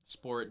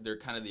sport, they're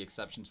kind of the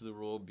exception to the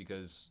rule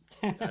because,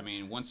 I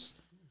mean, once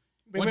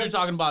you're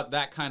talking about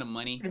that kind of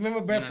money,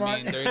 remember Brett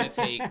Favre? They're going to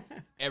take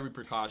every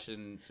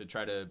precaution to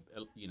try to,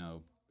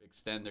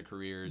 extend their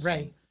careers.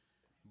 Right.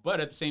 But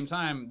at the same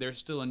time, there's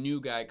still a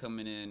new guy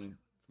coming in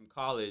from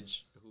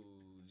college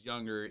who's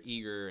younger,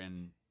 eager,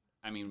 and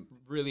I mean,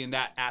 really in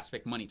that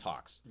aspect, money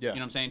talks. Yeah. You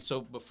know what I'm saying?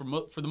 So, but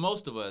for the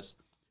most of us,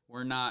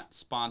 we're not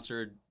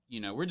sponsored.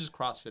 We're just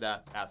CrossFit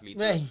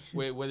athletes.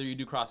 Right. Whether you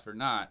do CrossFit or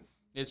not,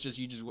 it's just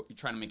you're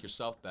trying to make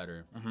yourself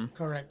better. Mm-hmm.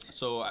 Correct.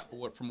 So,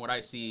 from what I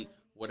see,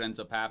 what ends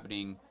up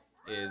happening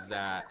is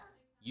that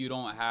you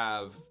don't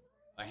have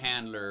a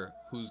handler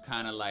who's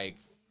kind of like,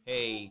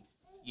 hey,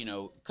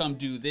 come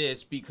do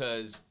this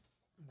because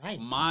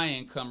my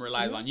income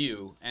relies on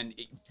you. And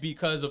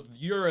because of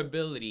your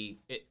ability,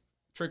 it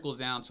trickles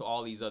down to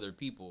all these other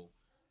people.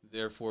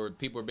 Therefore,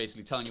 people are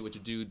basically telling you what to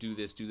do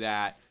this, do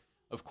that.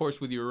 Of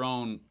course, with your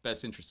own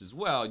best interest as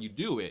well, you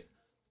do it.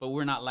 But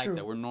we're not like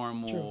that. We're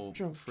normal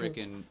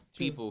freaking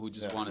people who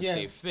just want to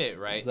stay fit,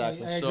 right?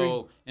 Exactly. I So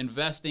agree.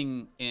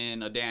 investing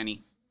in a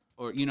Danny,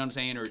 or you know what I'm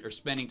saying, or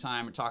spending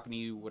time or talking to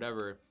you,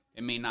 whatever,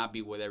 it may not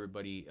be what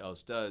everybody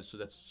else does. So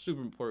that's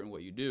super important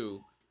what you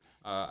do,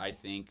 I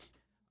think.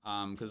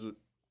 Because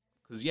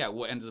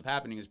what ends up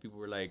happening is people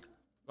were like,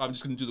 oh, I'm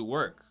just going to do the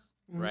work,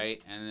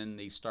 right? And then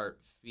they start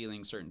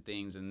feeling certain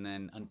things. And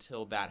then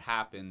until that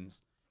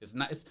happens,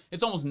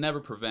 it's almost never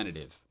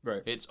preventative.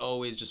 Right. It's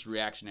always just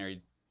reactionary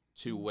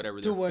to whatever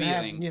To they're what feeling.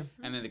 happened, yeah.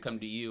 And then they come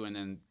to you, and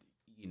then,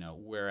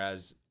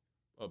 whereas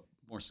a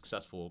more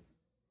successful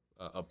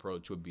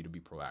approach would be to be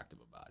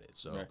proactive about it.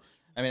 So, Right.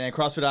 I mean, and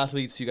CrossFit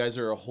athletes, you guys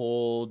are a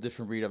whole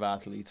different breed of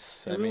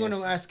athletes. We want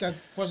to ask a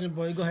question,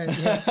 boy. Go ahead.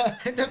 Yeah.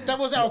 that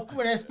was our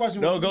next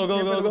question. No, go.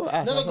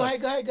 Ask, No,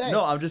 ask, go ask. ahead.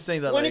 No, I'm just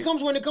saying that when it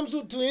comes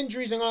to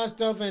injuries and all that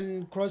stuff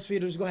and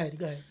CrossFitters, go ahead.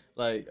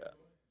 Like,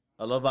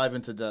 I love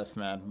Ivan to death,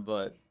 man.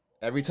 But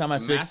every time I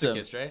fix him,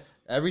 masochist, right?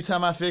 every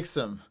time I fix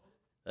him,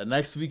 the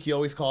next week he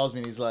always calls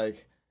me and he's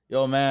like,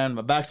 yo, man,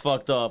 my back's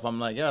fucked up. I'm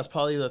like, yeah, it's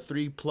probably the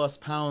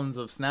 3+ pounds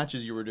of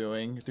snatches you were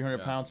doing,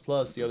 300 pounds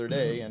plus the other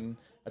day. And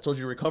I told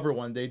you to recover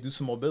one day, do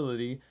some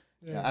mobility.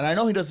 Yeah. And I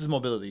know he does his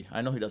mobility.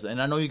 I know he does it.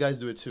 And I know you guys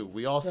do it too.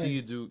 We all see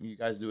you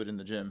guys do it in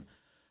the gym.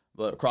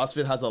 But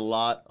CrossFit has a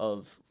lot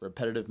of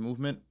repetitive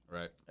movement.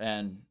 Right.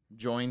 And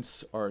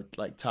joints are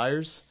like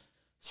tires.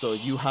 So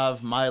you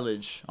have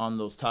mileage on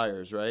those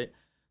tires, right?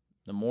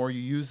 The more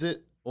you use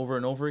it over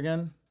and over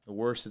again, the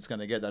worse it's going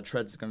to get. That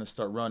tread's going to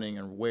start running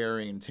and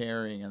wearing and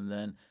tearing. And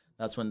then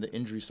that's when the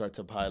injuries start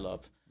to pile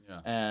up. Yeah.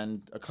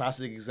 And a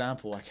classic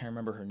example, I can't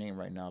remember her name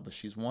right now, but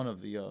she's one of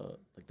the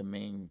the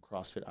main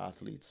CrossFit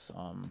athletes.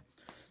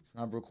 It's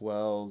not Brooke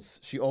Wells.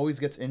 She always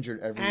gets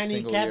injured every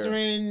single year.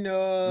 Catherine,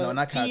 no,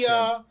 not Tia,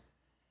 Catherine.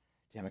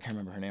 Damn, I can't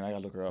remember her name. I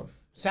gotta look her up.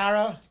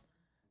 Sarah.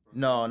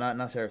 No,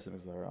 not Sarah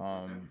Simmons.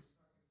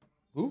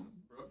 Who?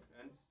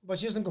 But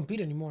she doesn't compete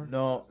anymore.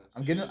 No,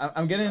 I'm getting. Yeah.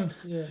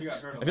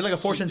 I feel like a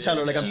fortune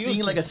teller. Like I'm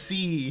seeing like a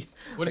C.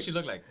 What does she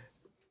look like?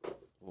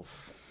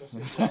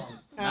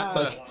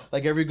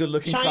 Like every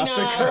good-looking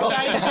CrossFit girl.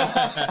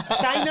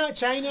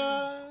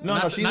 China.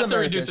 No, she's not American. to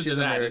reduce it She's to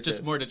that. American. It's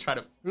just more to try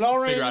to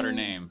Lauren. figure out her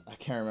name. I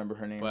can't remember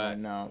her name right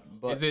now.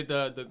 But Is it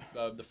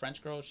the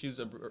French girl? She was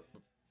a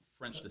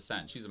French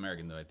descent. She's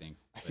American though, I think.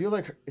 I feel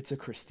like it's a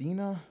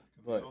Christina,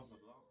 but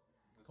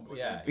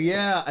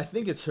Yeah, I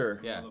think it's her.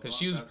 yeah, because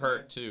she was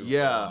hurt too.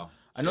 Yeah.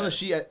 I know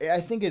that I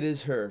think it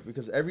is her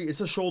because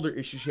it's a shoulder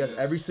issue she has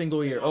every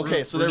single year.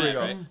 Okay, so there we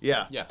Brunette, go. right?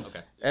 Yeah. Yeah.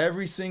 Okay.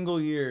 Every single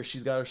year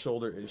she's got a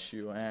shoulder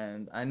issue,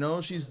 and I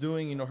know she's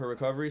doing her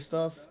recovery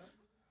stuff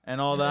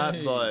and all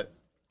that, but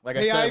like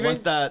I said, Ivan.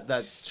 once that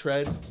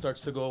tread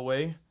starts to go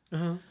away,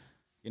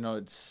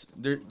 it's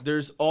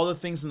there's all the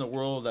things in the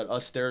world that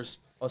us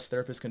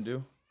therapists can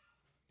do,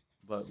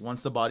 but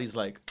once the body's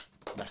like,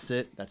 that's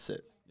it.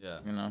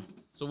 Yeah.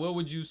 So what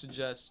would you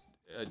suggest,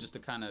 just to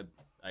kind of,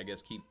 I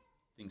guess, keep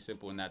things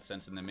simple in that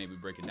sense, and then maybe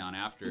break it down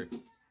after,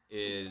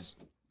 is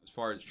as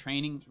far as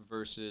training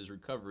versus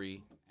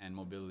recovery and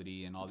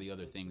mobility and all the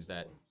other things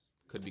that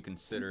could be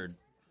considered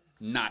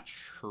not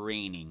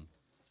training.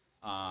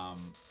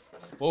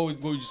 What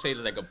would you say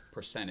is like a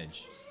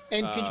percentage?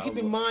 And could you keep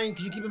in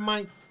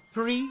mind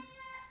pre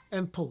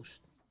and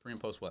post? Pre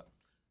and post what?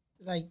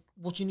 Like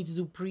what you need to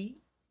do pre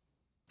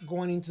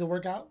going into the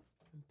workout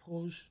and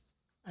post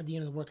at the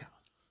end of the workout.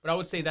 But I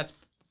would say that's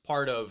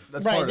part of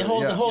That's Right, part the of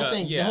whole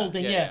it, yeah. the whole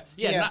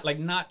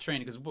thing. Not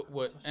training, because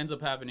what ends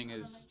up happening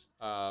is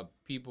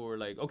people are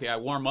like, okay, I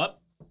warm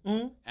up,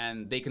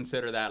 and they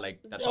consider that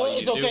like that's Oh, all you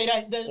it's need to okay,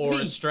 do, that or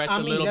me. stretch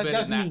I'm a me. little bit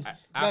That's and me. that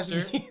That's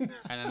after, me.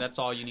 and then that's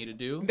all you need to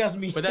do. That's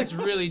me. But that's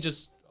really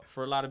just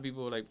for a lot of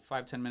people like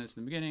 5-10 minutes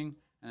in the beginning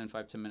and then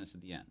 5-10 minutes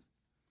at the end.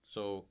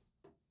 So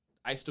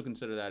I still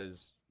consider that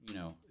as, you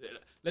know,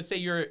 let's say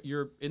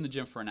you're in the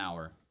gym for an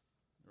hour,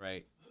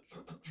 right?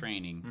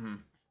 Training.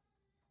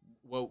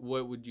 What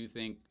would you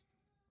think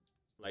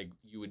like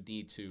you would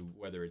need to,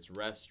 whether it's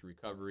rest,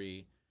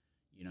 recovery,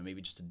 you know,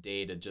 maybe just a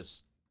day to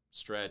just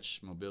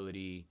stretch,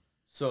 mobility.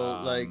 So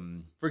like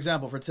for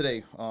example, for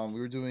today, we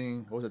were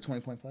doing what was it,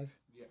 20.5?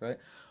 Yeah. Right?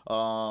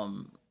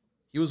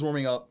 He was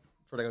warming up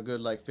for like a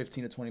good like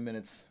 15 to 20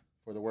 minutes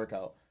for the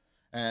workout.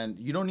 And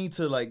you don't need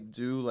to like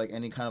do like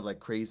any kind of like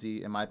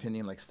crazy, in my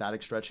opinion, like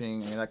static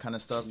stretching, any of that kind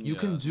of stuff. You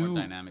can do more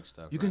dynamic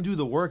stuff. You can do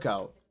the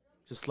workout,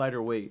 just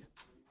lighter weight.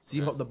 See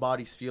how the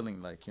body's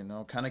feeling like, you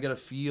know, kind of get a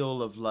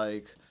feel of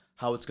like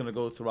how it's gonna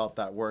go throughout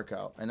that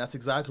workout. And that's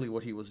exactly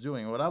what he was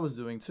doing, and what I was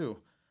doing too.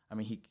 I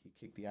mean, he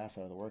kicked the ass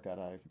out of the workout.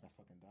 I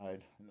fucking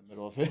died in the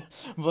middle of it.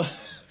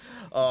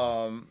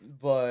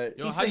 But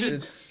Yo, he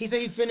said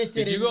he finished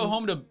it. Did you go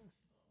home to,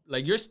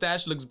 like, your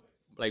stash looks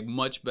like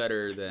much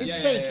better than. It's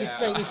fake. It's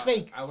fake. It's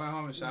fake. I went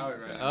home and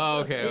showered right now.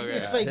 Oh, okay.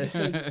 It's fake. It's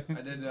fake.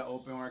 I did the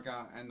open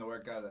workout and the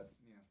workout that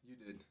you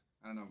did.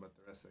 I don't know about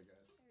the rest of the guys.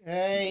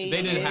 Hey,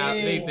 They didn't have.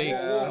 They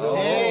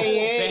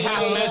Hey,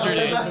 half measured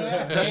it.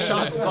 that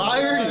shots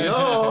fired,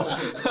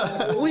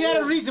 yo. we had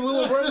a reason.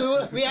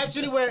 We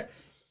actually were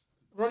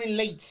running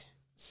late,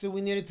 so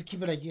we needed to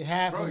keep it like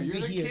half. Bro, and you're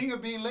be the here. king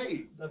of being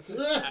late. That's it.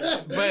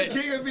 But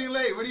King of being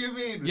late. What do you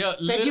mean? yo,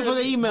 Thank you for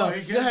the email.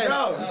 Go ahead.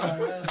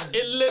 Bro,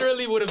 It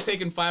literally would have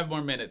taken 5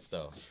 more minutes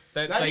though.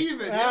 not like,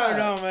 even. I Yeah.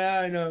 don't know, man.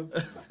 I don't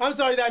know. I'm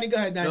sorry, Danny. Go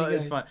ahead, Danny. No, go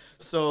it's ahead. fine.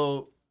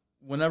 So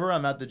whenever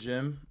I'm at the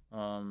gym,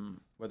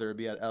 whether it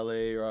be at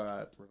LA or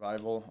at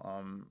Revival,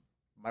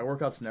 my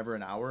workout's never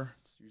an hour.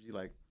 It's usually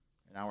like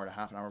an hour and a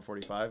half, an hour and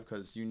 45,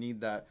 because you need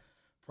that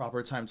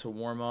proper time to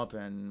warm up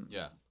and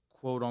Yeah.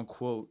 quote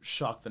unquote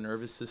shock the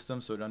nervous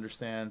system so it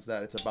understands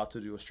that it's about to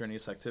do a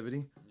strenuous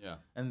activity. Yeah.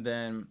 And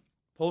then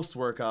post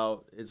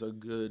workout, it's a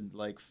good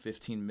like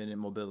 15-minute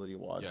mobility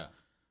WOD. Yeah.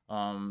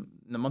 In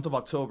the month of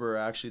October,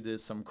 I actually did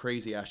some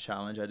crazy ass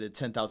challenge. I did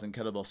 10,000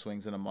 kettlebell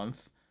swings in a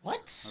month.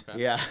 What?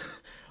 Okay. Yeah.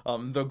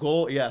 The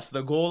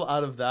goal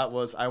out of that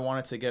was I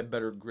wanted to get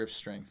better grip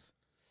strength.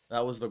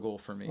 That was the goal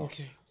for me.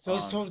 Okay. So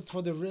it's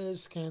for the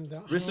wrist and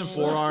the Wrist and hand.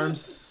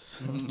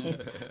 forearms.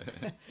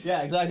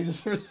 Yeah, exactly.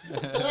 That's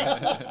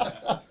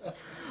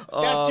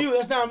you.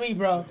 That's not me,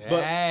 bro.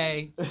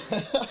 Hey.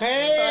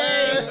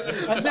 Hey,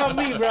 that's not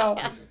me, bro.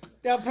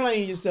 Stop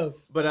playing yourself.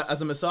 But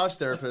as a massage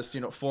therapist,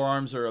 you know,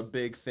 forearms are a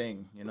big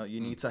thing. You know, you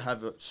need to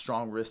have a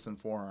strong wrist and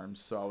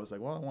forearms. So I was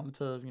like, well, I wanted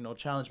to, you know,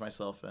 challenge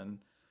myself and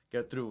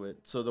get through it.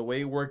 So the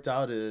way it worked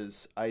out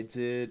is I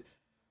did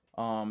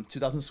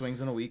 2,000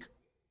 swings in a week.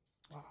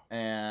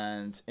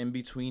 And in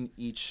between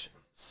each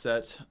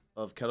set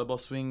of kettlebell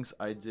swings,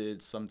 I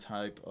did some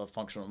type of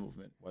functional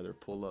movement, whether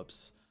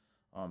pull-ups,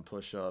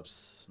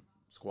 push-ups,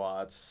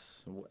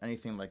 squats,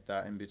 anything like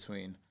that in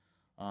between.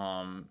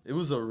 It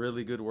was a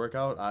really good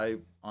workout. I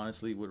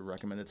honestly would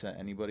recommend it to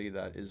anybody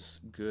that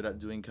is good at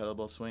doing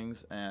kettlebell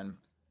swings. And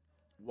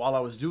while I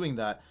was doing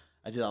that,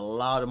 I did a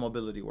lot of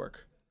mobility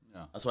work.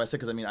 Yeah. That's why I said,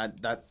 because I mean,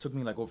 that took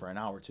me like over an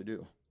hour to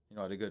do, you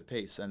know, at a good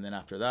pace. And then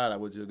after that, I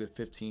would do a good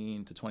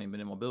 15 to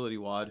 20-minute mobility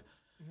WOD.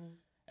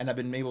 And I've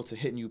been able to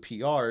hit new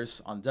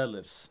PRs on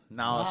deadlifts.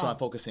 Now that's what I'm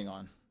focusing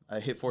on. I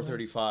hit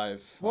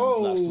 435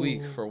 last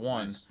week for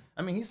one. Nice.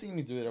 I mean, he's seen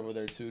me do it over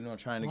there too, you know,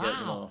 trying to get,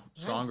 you know, Wow.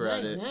 stronger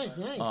nice, at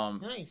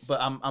it. Nice. But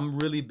I'm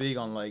really big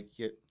on like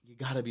you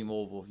gotta be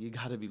mobile, you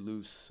gotta be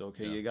loose,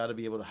 okay? You gotta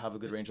be able to have a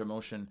good range of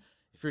motion.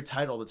 If you're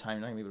tight all the time,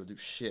 you're not gonna be able to do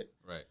shit.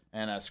 Right.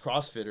 And as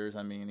CrossFitters,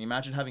 I mean,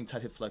 imagine having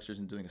tight hip flexors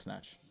and doing a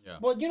snatch. Yeah.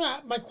 But you know,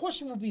 my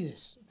question would be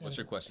this: What's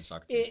your question,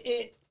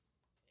 Socrates?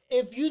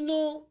 if you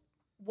know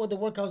what the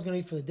workout's gonna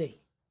be for the day,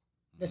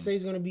 let's say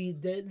it's gonna be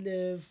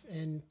deadlift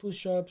and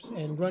push-ups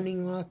and running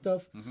and all that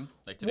stuff.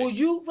 Like today. Would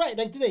you like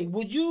today?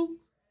 Would you,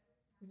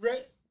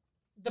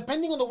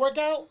 depending on the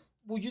workout,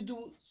 would you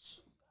do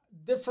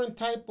different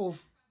type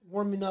of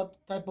warming up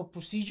type of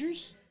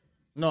procedures?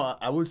 No,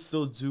 I would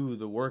still do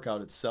the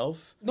workout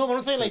itself. No, but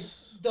I'm saying like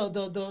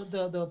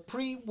the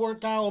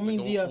pre-workout. I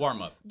mean the the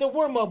warm-up. The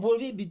warm-up will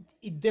it be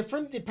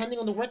different depending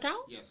on the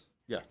workout? Yes.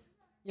 Yeah.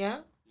 Yeah.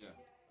 Yeah.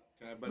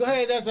 Can I butt Go in?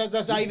 ahead. That's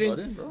butt Ivan.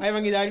 in, bro.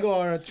 Ivan Hidalgo,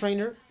 our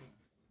trainer.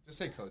 Just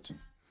say coach.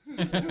 Nah,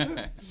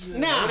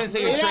 wouldn't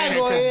say you're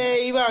Hidalgo,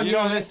 training 'cause Ivan. you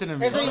don't listen to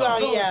me. Ese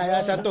Ivan,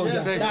 yeah, that's todo.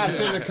 Say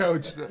Dale, the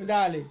coach.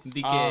 dale.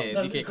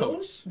 DK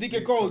coach.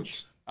 Dike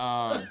coach.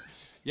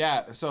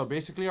 Yeah, so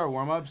basically our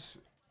warm-ups,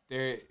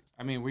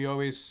 we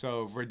always,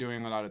 so if we're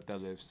doing a lot of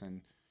deadlifts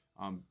and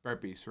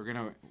burpees, we're going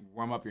to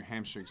warm up your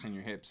hamstrings and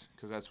your hips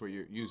because that's what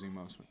you're using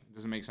most. It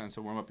doesn't make sense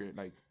to warm up your,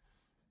 like,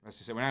 let's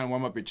just say, we're not going to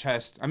warm up your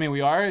chest. I mean,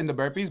 we are in the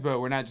burpees, but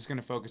we're not just going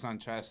to focus on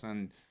chest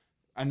and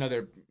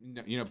another,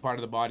 you know, part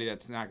of the body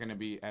that's not going to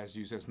be as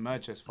used as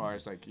much as far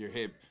as, like, your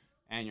hip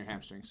and your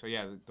hamstring. So,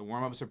 yeah, the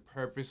warm-ups are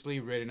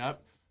purposely written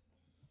up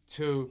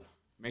to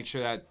make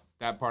sure that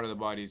that part of the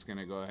body is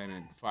gonna go ahead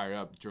and fire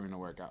up during the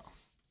workout.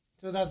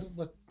 So that's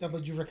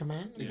what you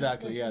recommend?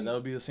 Exactly. Yeah, that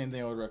would be the same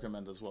thing I would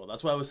recommend as well.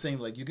 That's why I was saying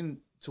like you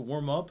can to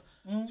warm up,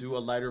 do a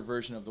lighter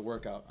version of the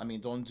workout. I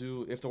mean, don't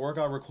do if the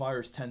workout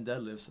requires 10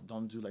 deadlifts,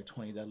 don't do like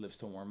 20 deadlifts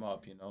to warm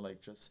up. You know,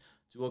 like just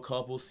do a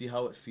couple, see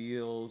how it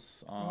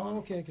feels.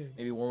 Okay.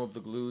 Maybe warm up the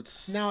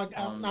glutes. Now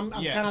I'm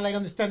yeah. kind of like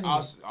understanding.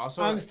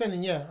 Also, I'm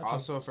understanding. Yeah. Okay.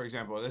 Also, for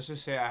example, let's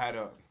just say I had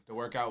the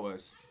workout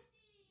was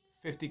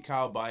 50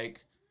 cal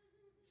bike,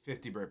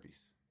 50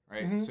 burpees,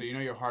 right? So you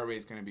know your heart rate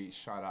is gonna be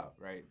shot up,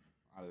 right?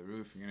 Out of the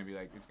roof. You're gonna be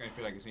like, it's gonna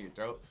feel like it's in your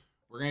throat.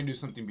 We're gonna do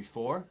something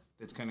before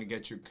that's gonna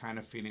get you kind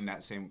of feeling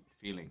that same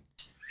feeling.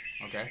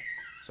 Okay?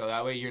 So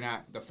that way you're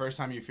not, the first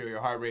time you feel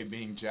your heart rate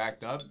being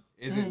jacked up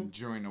isn't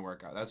during the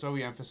workout. That's what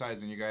we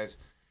emphasize, and you guys,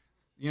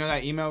 you know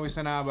that email we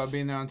sent out about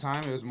being there on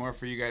time? It was more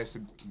for you guys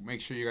to make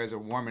sure you guys are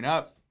warming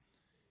up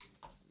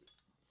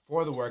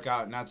for the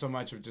workout, not so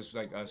much of just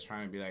like us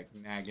trying to be like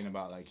nagging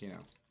about like, you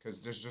know,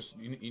 because there's just,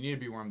 you need to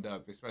be warmed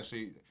up,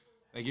 especially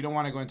like you don't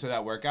want to go into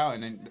that workout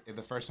and then if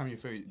the first time you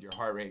feel your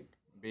heart rate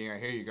being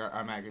right here, you got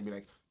automatically be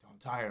like, I'm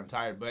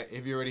tired. But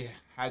if you already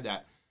had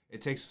that,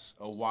 it takes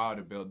a while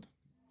to build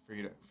for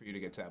you to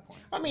get to that point.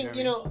 I mean,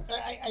 you know,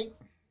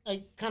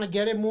 I kind of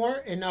get it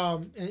more,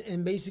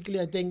 and basically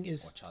I think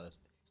is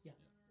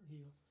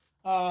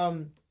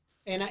and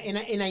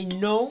I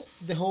know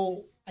the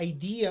whole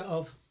idea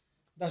of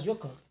that's your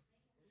cup.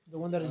 The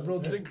one that is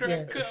broken.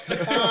 I'm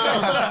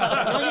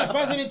just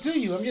passing it to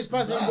you. I'm just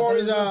passing it for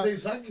his. Take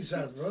sake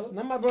shots, bro.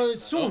 Not my brother.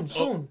 Soon.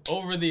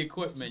 Over the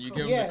equipment, you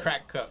give him the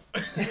crack cup.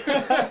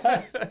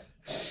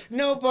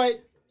 No,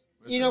 but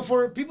you know,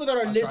 for people that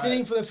are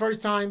listening for the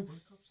first time,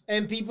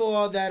 and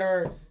people that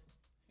are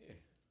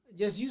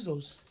just use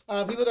those.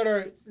 People that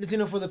are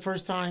listening for the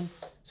first time,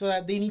 so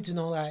that they need to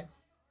know that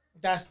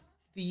that's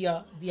the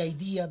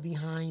idea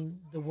behind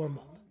the warm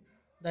up.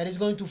 That is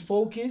going to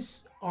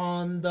focus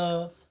on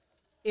the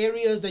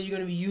areas that you're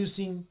going to be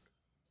using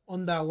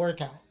on that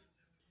workout.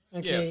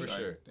 Okay. Yeah, for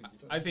sure.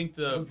 I think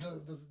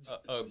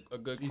a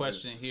good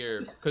question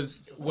here, because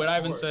what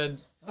Ivan said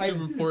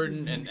super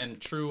important and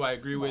true. I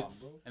agree with.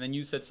 And then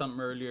you said something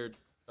earlier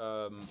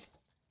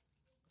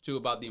too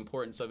about the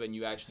importance of it. And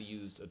you actually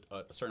used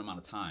a certain amount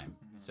of time.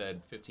 You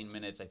said 15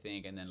 minutes, I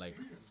think, and then like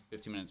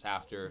 15 minutes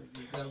after,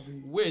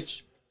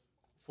 which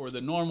for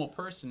the normal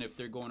person, if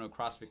they're going to a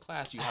CrossFit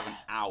class, you have an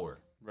hour.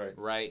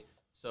 Right.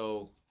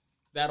 So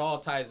that all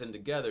ties in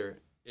together.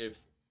 If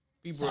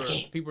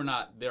people are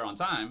not there on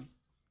time,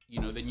 you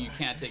know, then you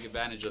can't take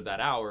advantage of that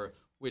hour,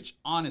 which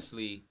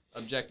honestly,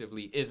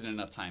 objectively, isn't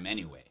enough time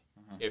anyway.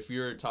 If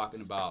you're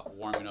talking about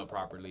warming up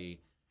properly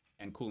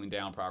and cooling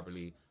down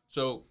properly,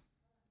 so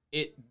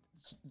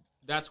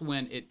that's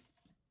when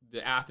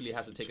the athlete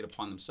has to take it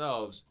upon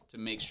themselves to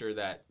make sure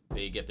that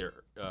they get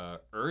there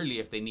early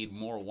if they need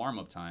more warm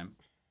up time,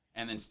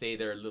 and then stay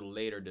there a little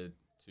later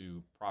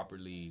to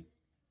properly,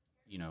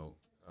 you know,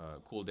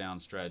 cool down,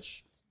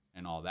 stretch,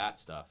 and all that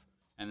stuff.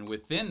 And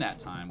within that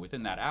time,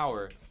 within that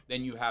hour,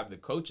 then you have the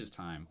coach's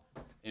time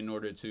in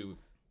order to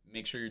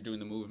make sure you're doing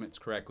the movements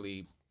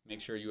correctly, make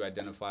sure you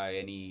identify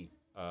any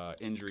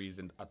injuries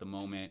at the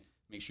moment,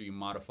 make sure you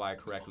modify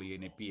correctly,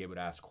 and be able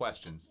to ask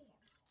questions.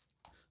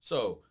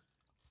 So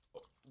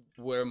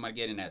where am I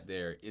getting at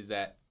there is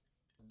that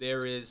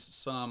there is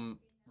some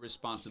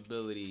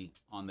responsibility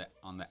on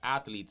the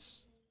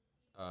athlete's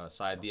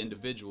side, the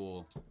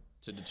individual,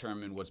 to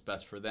determine what's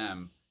best for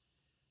them.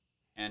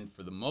 And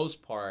for the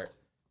most part,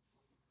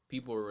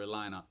 people are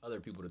relying on other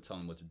people to tell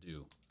them what to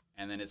do.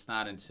 And then it's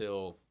not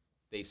until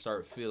they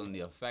start feeling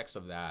the effects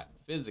of that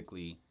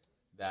physically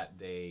that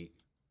they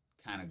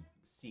kind of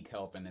seek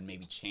help and then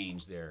maybe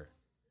change the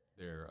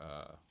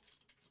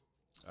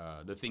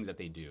things that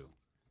they do,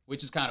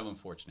 which is kind of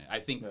unfortunate. I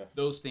think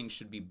those things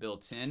should be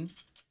built in,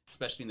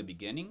 especially in the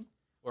beginning,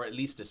 or at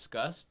least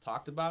discussed,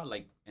 talked about,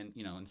 like, and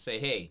say,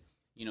 hey,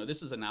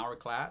 this is an hour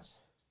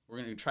class. We're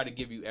going to try to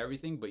give you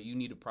everything, but you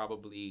need to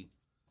probably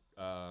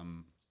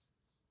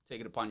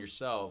take it upon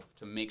yourself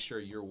to make sure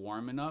you're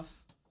warm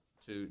enough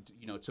to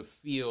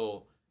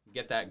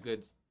get that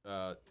good,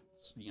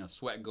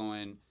 sweat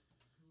going.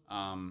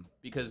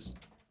 Because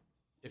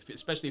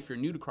especially if you're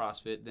new to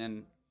CrossFit,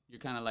 then you're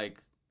kind of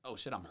like, oh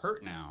shit, I'm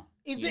hurt now.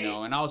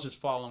 And I was just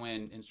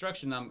following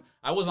instruction.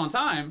 I was on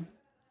time.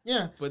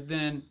 Yeah. But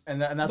then.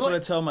 And that's what I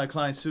tell my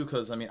clients too,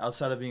 because I mean,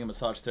 outside of being a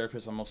massage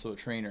therapist, I'm also a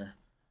trainer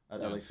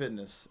at LA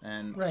Fitness.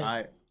 And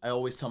I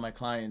always tell my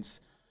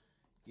clients,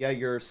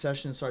 your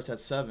session starts at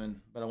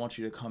 7, but I want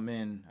you to come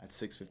in at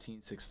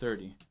 6:15,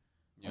 6:30.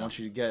 I want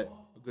you to get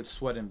a good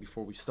sweat in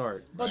before we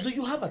start. But do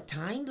you have a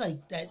time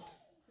like that?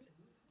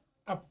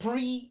 A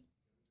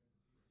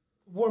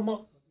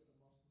warm-up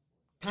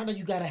time that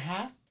you gotta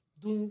have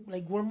doing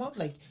like warm-up?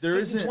 Like there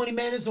 15, 20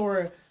 minutes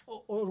or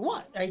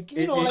what? Like,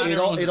 it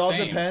all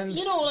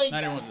depends. Not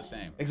everyone's the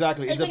same.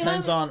 Exactly. It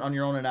depends on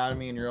your own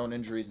anatomy and your own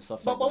injuries and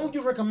stuff like that. But what would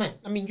you recommend?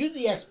 I mean, you're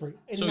the expert.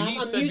 And so I'm he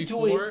said new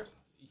before, to it.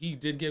 he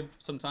did give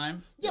some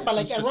time. Yeah, but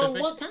some like around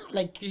what time?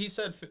 Like He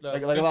said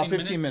like about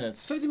 15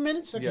 minutes. 15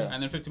 minutes? Okay. Yeah.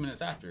 And then 15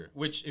 minutes after.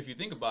 Which, if you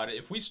think about it,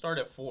 if we start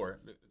at 4,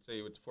 let's say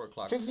it's 4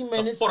 o'clock. 15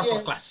 minutes, 4 o'clock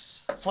yeah.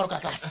 class. 4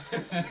 o'clock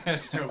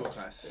class. Terrible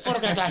class. 4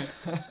 o'clock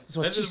class. That's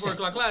what This she is 4 said.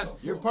 o'clock class.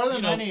 You're part of the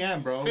You know, 9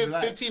 a.m., bro.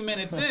 Relax. 15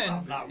 minutes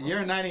in. You're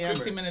a 9 a.m.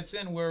 15 minutes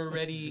in, we're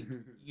already,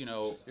 You're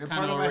kind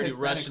part of of my already Hispanic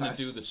rushing class.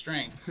 to do the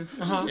strength.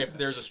 If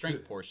there's a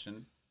strength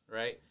portion,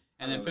 right?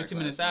 And then love that 15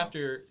 minutes class,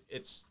 after,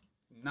 it's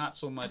not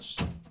so much,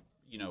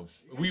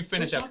 we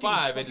finish at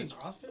 5, and it's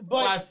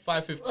But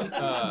 5:15.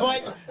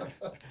 but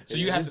So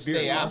you have to stay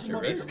beer. after,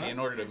 basically, in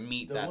order to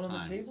meet that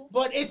time.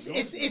 but it's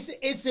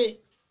it.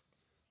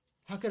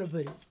 How can I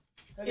put it?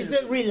 Is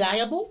it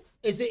reliable?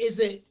 Is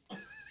it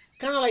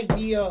kind of like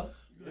the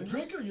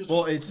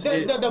Well, it's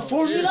the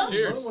formula?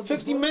 Cheers.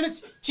 15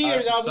 minutes.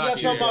 Cheers. We got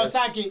sake. some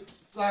sake.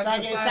 Sake.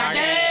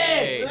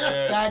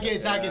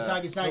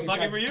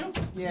 Sake for you?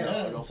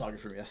 Yeah. no sake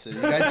for me. That's it.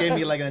 You guys gave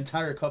me like an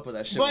entire cup of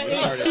that shit But when we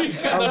started.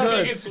 I'm The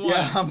good. biggest one.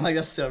 Yeah, I'm like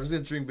that's it. I'm just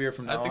gonna drink beer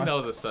from now I think on. that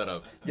was a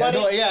setup. Yeah, But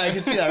no, yeah, I can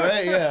see that,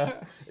 right? Yeah.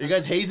 Are you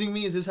guys hazing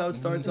me? Is this how it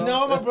starts off?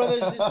 No, my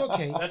brothers, it's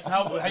okay. That's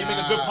how you make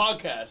a good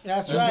podcast.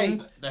 That's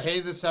right. The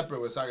haze is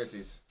separate with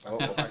Socrates.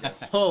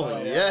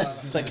 Oh,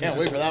 yes. I can't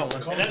wait for that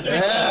one.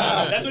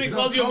 That's what he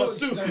calls you a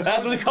masseuse.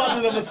 That's what he calls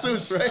me, the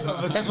masseuse, right?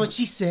 That's what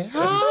she said.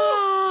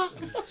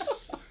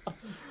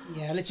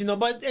 Yeah, I'll let you know.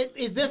 But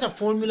is there a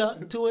formula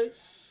to it?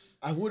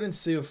 I wouldn't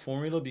say a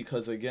formula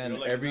because again,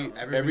 like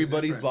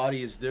everybody's different.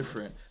 body is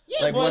different.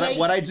 Yeah, Like but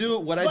what I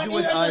do with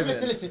Ivan.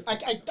 Listen,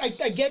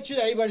 I get you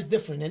that everybody's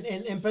different,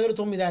 and Pedro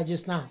told me that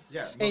just now.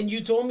 Yeah, And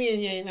you told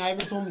me, and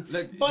Ivan told me.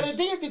 Look, But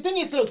the thing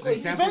is, look, if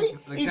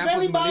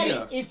examples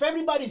Malia.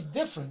 everybody's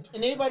different,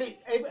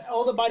 and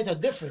all the bodies are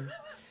different,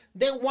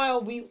 then why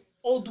are we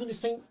all doing the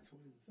same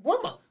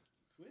warm up?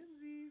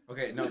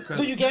 Okay, no.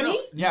 Do you get me?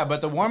 Yeah,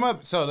 but the warm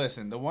up. So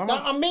listen, the warm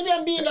up. Now, maybe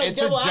I'm being like It's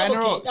a devil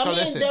general- advocate. I'm so being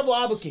listen. devil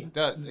advocate.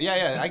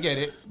 Yeah, I get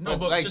it. No,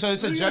 but like, just- so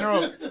it's a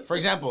general. For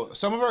example,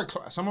 some of our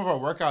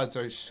workouts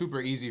are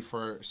super easy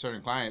for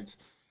certain clients,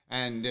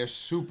 and they're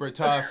super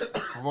tough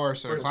for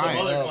certain Some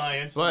clients. other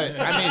clients. But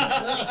I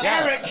mean,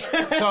 yeah.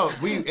 So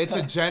it's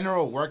a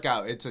general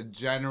workout. It's a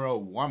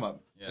general warm up.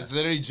 Yeah. It's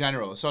literally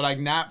general. So like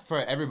not for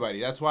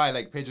everybody. That's why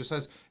like Pedro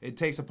says it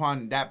takes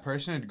upon that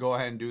person to go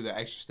ahead and do the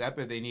extra step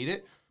if they need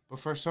it. But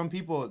for some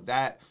people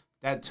that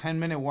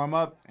 10-minute warm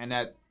up and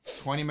that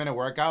 20-minute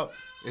workout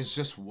is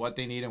just what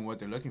they need and what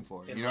they're looking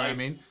for. You know what I life.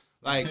 mean?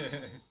 Like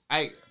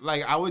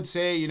I would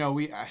say,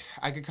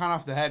 I could count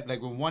off the head,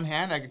 like with one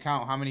hand, I could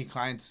count how many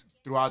clients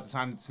throughout the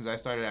time since I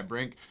started at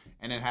Brink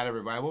and then had a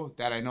revival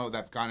that I know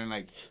that've gone and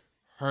like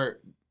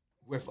hurt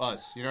with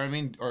us, you know what I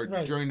mean? Or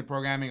Right. during the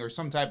programming or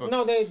some type of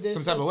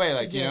way,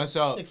 like, yeah,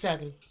 so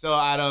exactly. so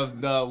out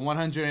of the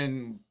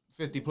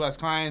 150 plus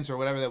clients or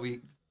whatever that we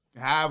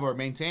have or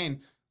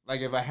maintain, like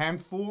if a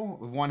handful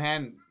with one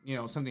hand,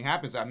 something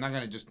happens, I'm not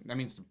gonna just. That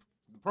means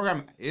the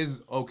program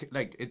is okay.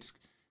 Like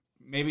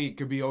maybe it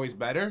could be always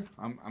better.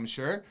 I'm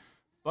sure,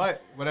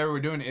 but whatever we're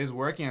doing is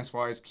working as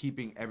far as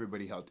keeping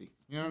everybody healthy.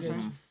 You know what I'm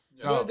saying?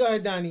 So, Go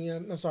ahead, Donnie.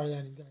 I'm sorry,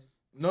 Donnie. Go ahead.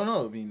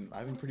 No. I mean,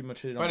 I've been pretty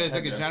much hit it on but the it's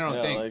head like a there. general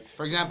Yeah, thing. like-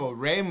 For example,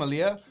 Ray and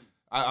Malia,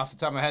 off the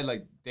top of my head,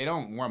 like they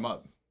don't warm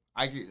up.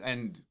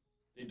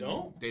 They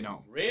don't? They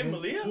don't. Ray and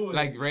Malia?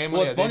 Like Ray and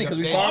Well, Malia. it's funny because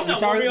we they- saw I'm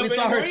not warming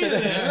up her anymore today.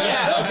 either.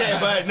 Yeah, okay,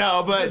 but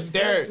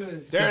they're at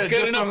a good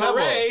different enough for level.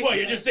 Ray. What,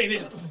 you're just saying they're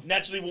just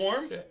naturally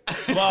warm? Well,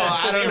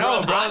 I don't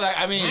know, bro. Like,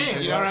 I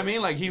mean, you know what I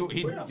mean? Like,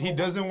 he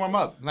doesn't warm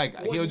up. Like,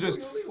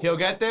 he'll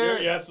get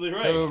there. You're absolutely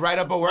right. He'll write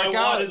up a WOD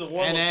workout, is a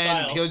warm-up and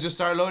then style. he'll just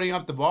start loading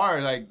up the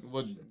bar. Like,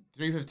 with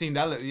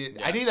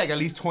 $315. I need like at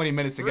least 20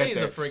 minutes to Ray's get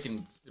there. a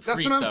freaking.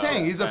 That's freak, what I'm though.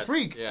 saying. He's a That's-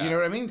 freak. yeah. You know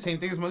what I mean? Same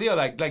thing as Malia.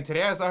 Like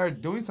today I saw her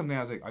doing something.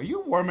 I was like, "Are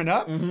you warming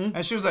up?"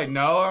 And she was like,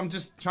 "No, I'm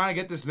just trying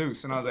to get this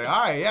loose." And I was like,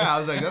 "All right, yeah." I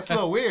was like, "That's a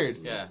little weird."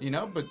 Yeah.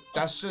 But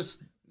it's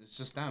just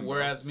them. bro.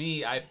 Whereas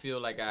me, I feel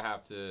like I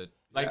have to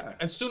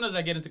as soon as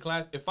I get into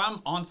class, if I'm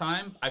on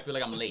time, I feel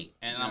like I'm late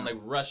and I'm like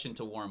rushing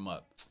to warm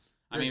up.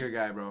 You're a good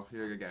guy, bro.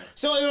 You're a good guy.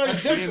 So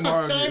everyone's different.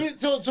 more So, of you.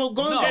 so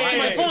going No, back to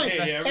my hey, point,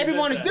 hey,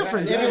 everyone is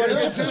different. Everyone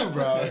is different.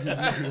 bro.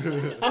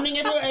 I mean,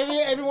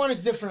 everyone is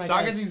different.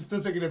 I guess. Socrates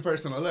still taking it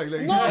personal. Look. No.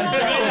 You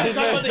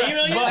talking about the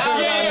email yet? We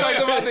haven't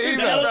talked about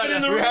the elephant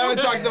in the email. We room. haven't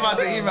talked about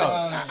the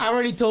email. I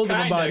already told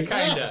them about it.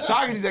 Kinda.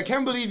 Socrates, I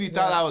can't believe you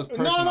thought that was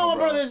personal. No, my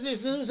bro. brother,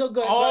 it's so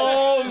good.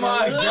 Oh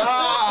my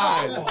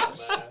god!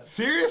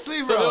 Seriously,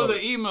 bro? So there was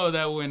an email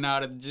that went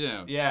out at the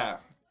gym. Yeah.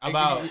 Yeah,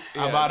 About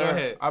go our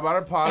ahead.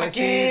 policies,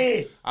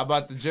 Sake.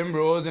 about the gym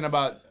rules, and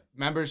about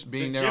members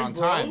being there gym on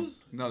time.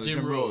 bros? No, the Gym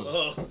gym rules.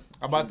 Oh.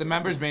 About the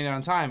members being there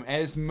on time,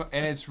 and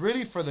it's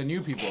really for the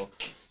new people.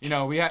 We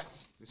had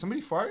did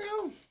somebody fart,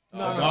 yo?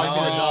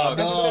 Dog.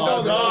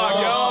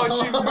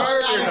 Yo, she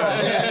murdered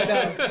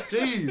us.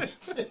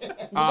 Jeez.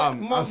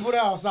 Put it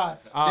outside.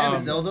 Damn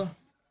it, Zelda.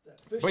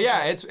 But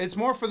yeah, it's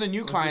more for the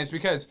new clients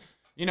because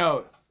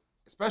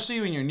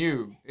especially when you're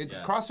new,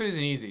 CrossFit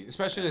isn't easy.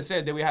 Especially let's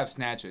say that we have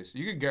snatches,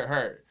 you could get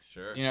hurt.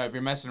 Sure. If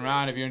you're messing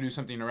around, if you're gonna do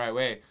something the right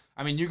way.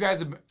 I mean, you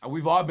guys,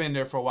 we've all been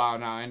there for a while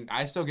now, and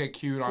I still get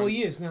cued 4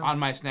 years now. on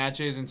my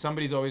snatches, and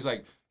somebody's always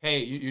like, hey,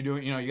 you're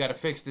doing, you got to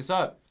fix this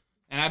up.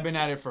 And I've been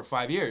at it for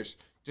 5 years.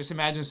 Just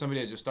imagine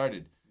somebody that just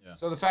started. Yeah.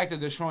 So the fact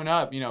that they're showing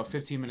up,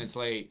 15 minutes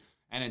late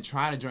and then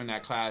trying to join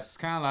that class, it's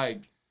kind of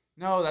like,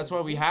 no, that's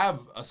why we have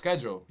a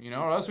schedule,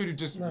 or else we'd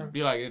just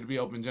be like, it'd be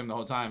open gym the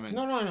whole time and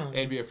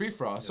it'd be a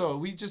free-for-all. Yeah. So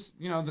we just,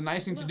 the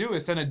nice thing to do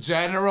is send a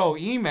general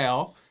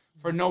email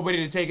for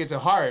nobody to take it to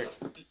heart.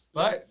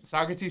 But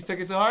Socrates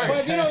took it to heart.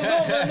 But no,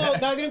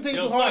 I didn't take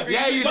it to heart.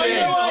 Yeah, you but did.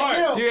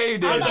 Yeah, you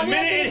did. The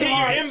minute it hit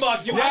your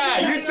inbox, you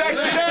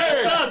texted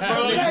her. us,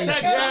 bro.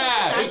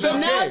 I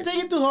did not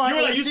take it to heart. You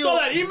were like, you saw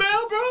that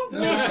email, bro?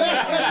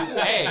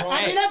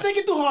 I did not take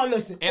it too hard,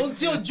 listen.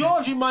 Until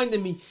George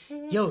reminded me.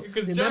 Yo,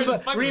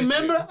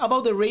 remember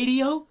about the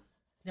radio?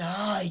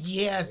 Ah,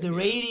 yes, the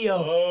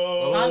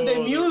radio. And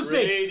the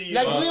music. Radio.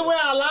 Like, we were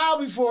allowed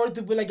before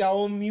to put like our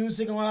own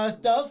music and all that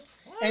stuff.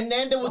 And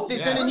then they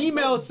sent an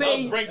email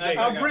saying, break. That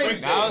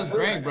was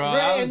break, bro.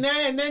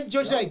 And then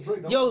George like,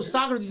 yo,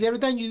 Socrates, every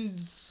time you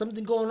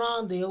something going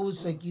on, they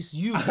always like, it's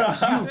you.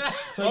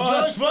 So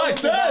George fuck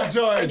that,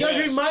 George. George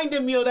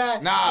reminded me of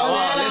that.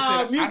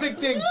 Listen, music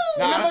thing.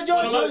 Remember,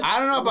 George? I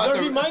don't know about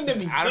George reminded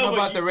me. I don't know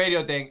about the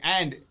radio thing.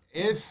 And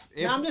if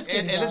I'm just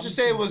kidding, and let's just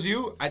say it was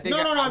you, I think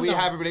we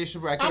have a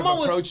relationship where I could have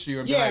approached you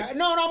and be like,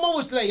 no, I'm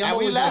always late. And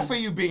we laugh at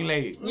you being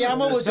late. Yeah,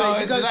 I'm always so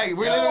late. So it's like,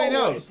 we literally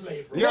know. I'm always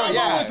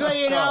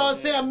late, and I'll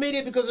say I'm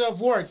late because of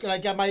work.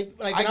 Like, I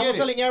was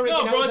telling Eric.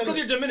 No, bro, it's because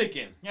you're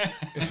Dominican.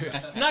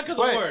 It's not because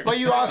of work. But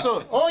you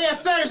also... Oh,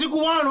 yes, sir, soy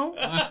cubano.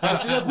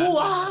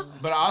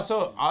 But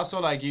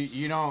also, like,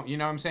 you know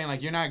what I'm saying?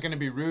 Like, you're not going to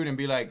be rude and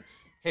be like,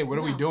 hey, what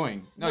are we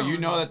doing? No, you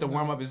know that the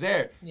warm-up is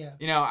there.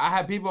 Yeah. I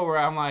have people where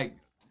I'm like,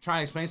 trying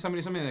to explain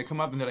something, and they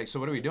come up and they're like, so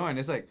what are we doing?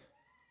 It's like,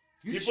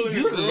 you're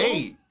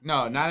late.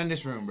 No, not in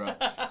this room, bro.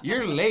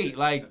 You're late.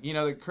 Like, be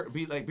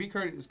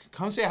courteous.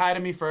 Come say hi to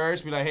me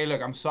first. Be like, hey,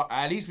 look, I'm sorry.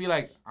 At least be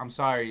like, I'm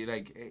sorry.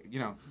 Like,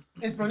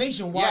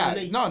 Explanation why you're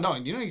late. No,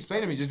 you don't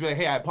explain to me. Just be like,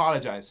 hey, I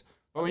apologize.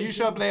 But when you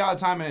show up late all the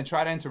time and then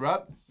try to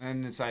interrupt,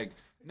 and it's like,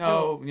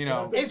 no,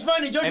 It's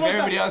funny. George if was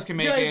everybody like, else can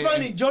make it's it.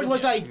 funny. George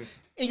was like,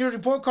 in your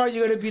report card,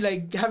 you're gonna be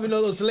like having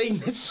all those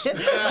lateness. Your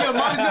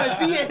mom's gonna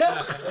see it.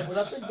 But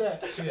I think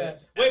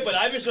that. Wait, but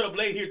Ivan showed up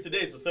late here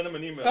today, so send him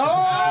an email.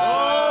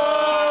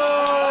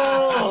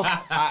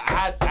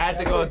 I had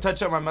to go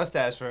touch up my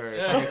mustache for a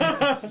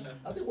second.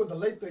 I think with the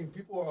late thing,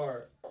 people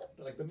are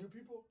like the new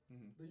people.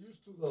 They're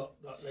used to the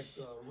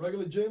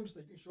regular gyms.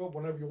 They can show up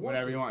whenever you want.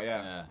 Whenever you want,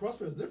 yeah.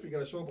 CrossFit is different. You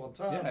gotta show up on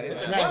time.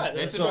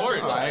 It's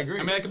important. I agree.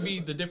 I mean, that could be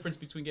the difference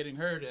between getting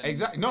hurt. And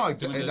exactly. No,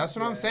 that's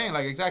what I'm saying.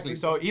 Like, exactly.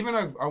 So even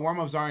our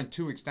warm-ups aren't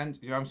too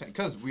extended. You know what I'm saying?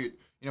 Because we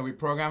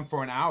program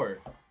for an hour.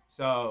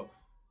 So,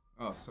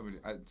 somebody.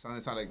 It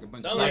sounded like a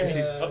bunch of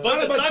Socrates. A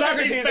bunch of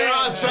Socrates are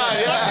outside.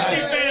 Yeah.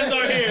 Socrates fans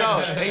are here.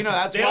 So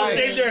that's they why don't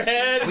shave their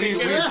head.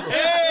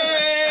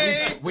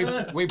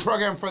 We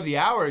program for the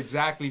hour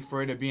exactly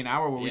for it to be an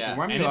hour where we can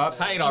warm you up. It's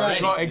tight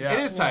already. Well, it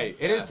is tight.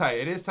 It is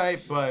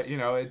tight. But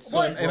it's.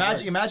 So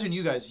imagine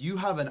you guys. You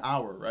have an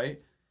hour, right?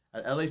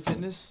 At LA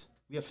Fitness,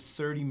 we have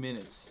 30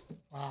 minutes.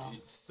 Wow.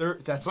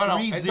 That's But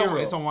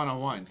 3-0. it's a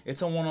one-on-one.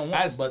 It's a one-on-one.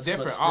 That's but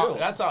different. still.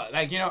 That's all.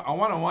 Like, a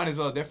one-on-one is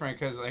a little different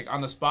because, like, on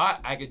the spot,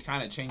 I could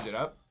kind of change it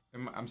up.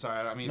 I'm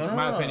sorry. I mean, in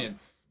my opinion,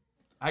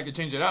 I could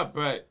change it up.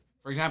 But,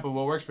 for example,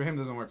 what works for him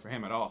doesn't work for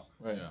him at all.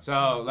 Right. Yeah.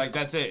 So, like,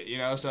 that's it.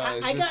 So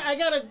I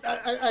got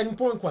an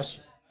important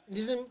question.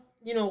 This is,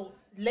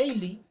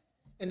 lately,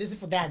 and this is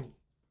for Danny.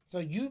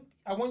 So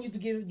I want you to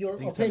give your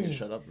opinion.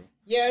 Shut up, bro.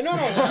 Yeah, no,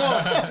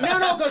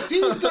 because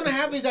he's gonna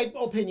have his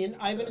opinion.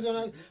 Ivan is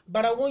gonna,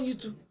 but I want you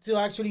to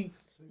actually,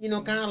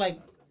 kind of like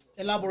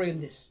elaborate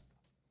on this.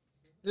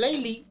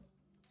 Lately,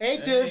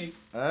 Tiff.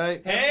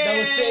 Hey. That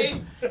was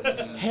Tiff.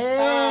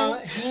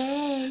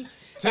 Hey.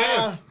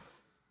 Tiff.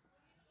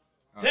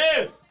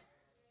 Tiff.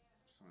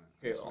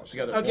 Okay, all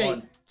together. Okay.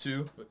 1,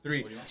 2,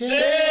 3.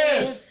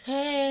 Tiff.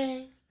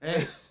 Hey.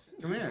 Hey,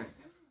 come here.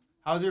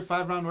 How was your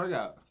 5-round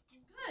workout?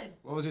 Good.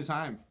 What was your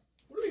time?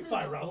 What do you mean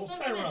 5 rounds? It was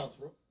 10 rounds,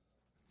 bro.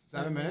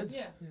 7 minutes?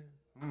 Yeah. It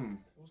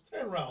was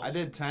 10 rounds. I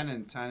did 10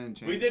 and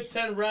change. We did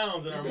 10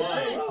 rounds in our mind. So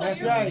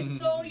That's you're, right.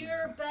 So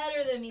you're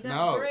better than me. That's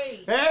No.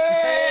 great. Hey,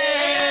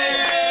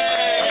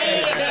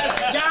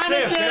 that's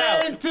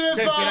Jonathan,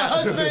 Tiff,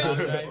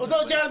 husband. What's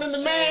up, Jonathan, the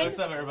man? What's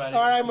up, everybody?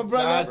 All right, my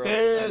brother.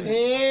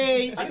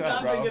 Hey. I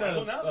thought they get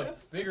a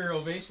bigger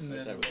ovation than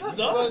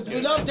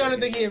We love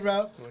Jonathan here,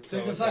 bro.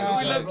 Saki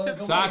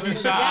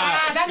shot.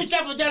 Ah, Saki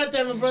shot for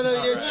Jonathan, my brother.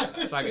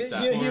 Yes. Saki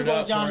shot. Here you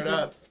go,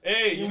 Jonathan.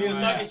 Hey, you need a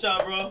sake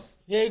shot, bro.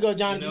 Here you go,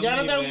 Jonathan. You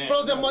know me, Jonathan man.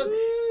 brought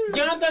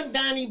Jonathan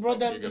Danny brought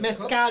the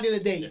mezcal the other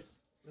day.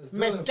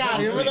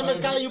 Mezcal. You remember the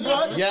mezcal you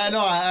brought? Yeah,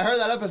 no, I heard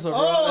that episode, bro.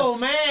 Oh,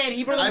 That's- man.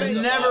 He brought the I've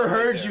never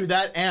heard you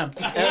that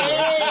amped. Hey,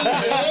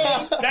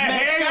 hey. That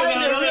Mezcal is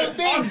the real hair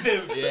thing.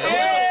 octave.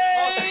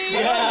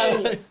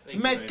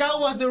 Yeah. Mezcal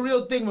was the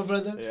real thing, my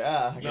brother.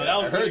 Yeah, No, that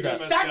was I really heard good. that.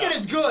 Sake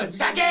is good.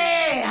 Sake!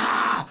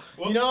 Ah.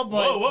 You know,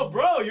 but... Whoa,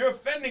 bro, you're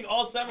offending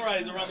all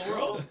samurais around the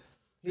world.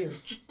 Here.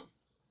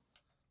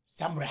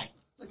 Samurai.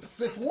 like the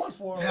fifth one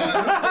for him.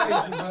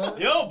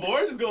 Yo,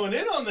 Boris is going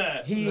in on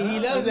that. He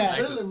loves that.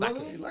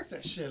 He likes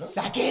that shit. Huh?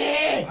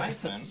 Sake!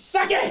 Nice, man.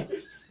 Sake!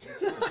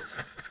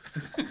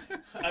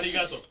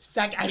 Arigato.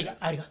 Sake,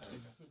 arigato.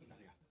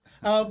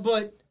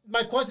 But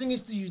my question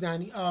is to you,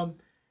 Danny.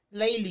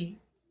 Lately,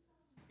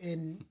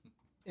 and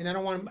I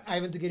don't want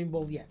Ivan to get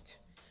involved yet.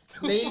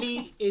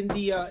 Lately, in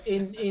the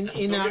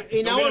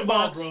in our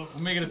box,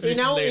 We'll make it a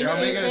threesome later.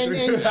 and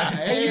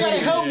you gotta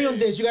help me on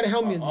this. You gotta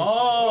help me on this.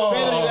 Oh,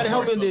 Pedro, you gotta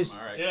help me on this.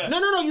 All right. Yeah.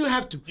 No, you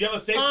have to. Do you have a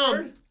safe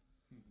word?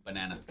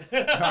 Banana.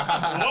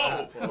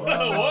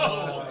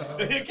 Whoa.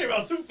 It came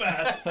out too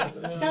fast.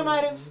 Some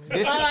items.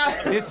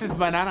 This is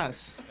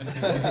bananas.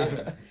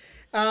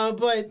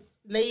 But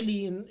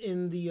lately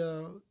in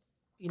the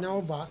in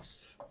our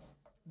box,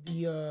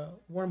 the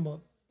warm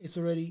up is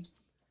already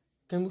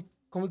can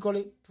we call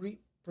it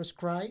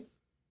prescribed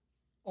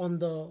on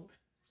the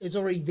it's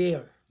already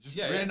there. Just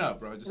Yeah, written yeah. up,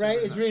 bro. Just Right?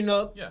 It's written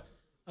up. Yeah.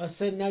 I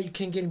said now you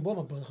can't get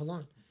involved, but hold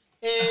on.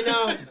 And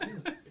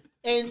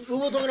and we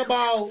were talking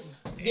about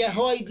the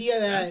whole idea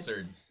that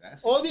Censored.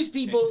 all these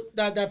people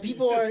that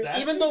people You are said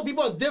sassy? even though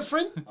people are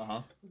different,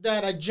 Uh-huh.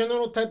 that a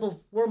general type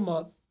of warm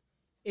up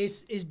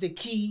is the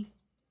key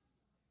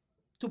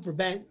to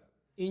prevent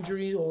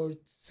injury or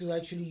to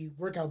actually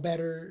work out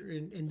better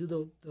and do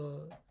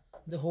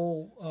the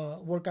whole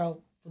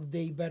workout for the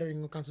day better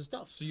and all kinds of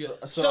stuff.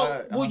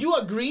 So would you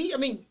agree? I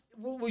mean,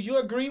 would you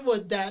agree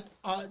with that?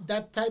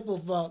 That type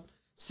of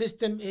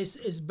system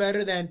is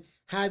better than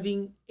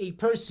having a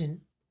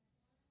person,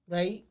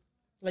 right?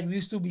 Like we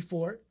used to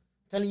before,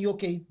 telling you,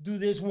 okay, do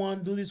this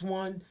one,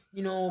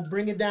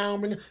 bring it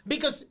down,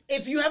 because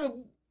if you have it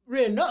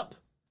written up,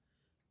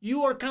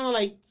 you are kind of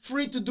like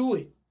free to do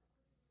it,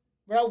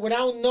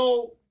 without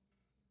no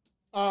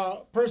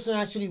person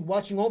actually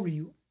watching over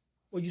you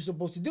what you're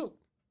supposed to do.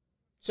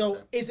 So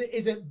is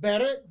it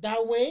better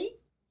that way,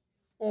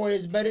 or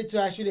is it better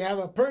to actually have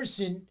a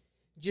person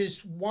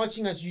just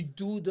watching as you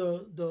do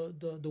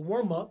the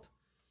warm up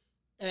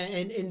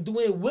and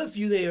doing it with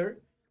you there?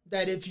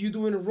 That if you're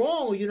doing it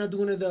wrong or you're not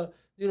doing it the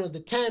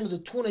 10 or the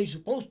 20 you're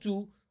supposed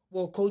to,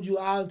 will code you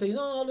out and tell you,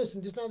 no, listen,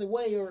 this is not the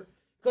way, or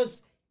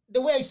because the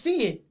way I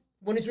see it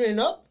when it's written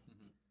up,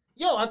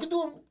 yo, I could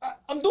do it.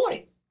 I'm doing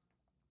it.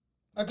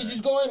 I could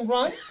just go and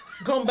run,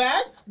 come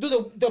back, do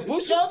the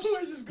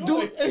push-ups,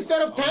 do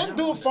instead of 10,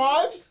 do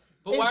 5.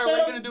 But why are we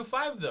gonna do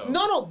 5 though?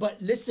 No,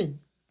 but listen.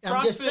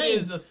 I'm just CrossFit saying.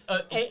 is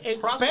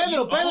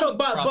Pedro,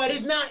 but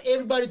it's not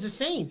everybody's the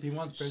same.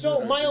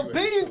 So my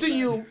opinion to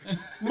you,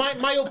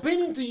 my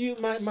opinion to you,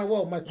 my question You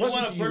want to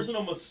a you.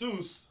 personal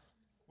masseuse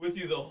with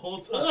you the whole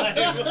time.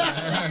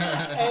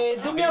 Hey,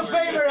 do me a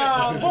favor,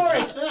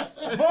 Boris.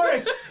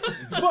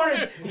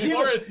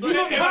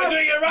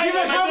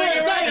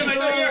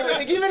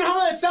 Give him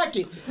a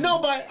second. No,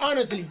 but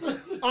honestly,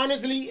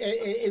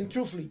 and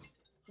truthfully,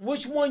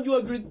 which one you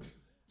agree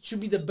should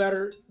be the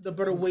better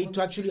way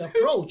to actually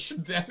approach?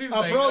 Danny's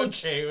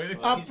approach.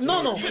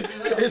 No.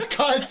 It's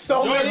got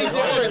so many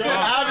different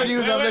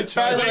avenues of the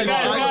child.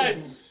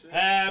 Guys,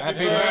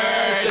 happy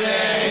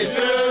Birthday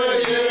to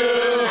you.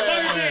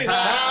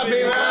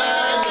 Happy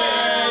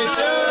birthday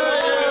to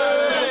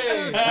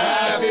you.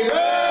 Happy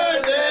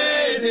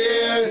birthday,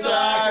 dear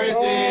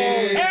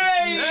Socrates.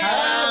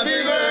 Happy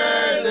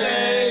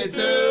birthday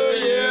to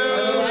you.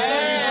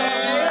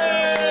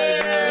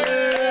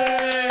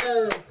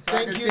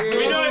 Thank you.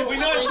 We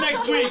know it's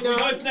next week. We know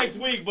it's next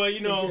week, but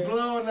you know.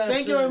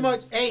 Thank you very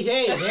much.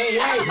 Hey.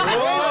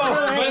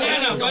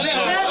 Banana.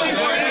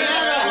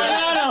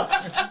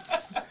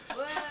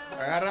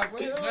 Thank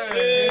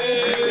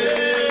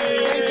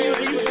you.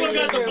 You still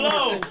got the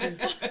blow.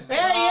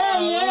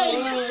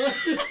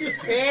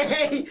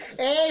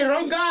 Hey,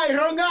 wrong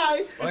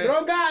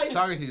guy.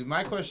 Socrates,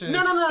 my question is...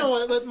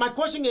 No. But my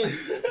question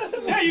is...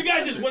 Yeah, you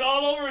guys just went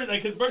all over it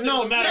like his birthday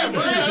No, doesn't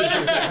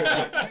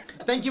matter.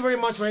 Thank you very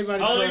much for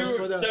everybody. How old are you?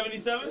 for the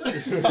 77?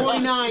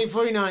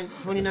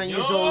 49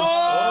 years old.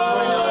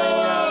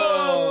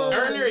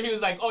 Earlier he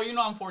was like, "Oh, you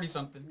know I'm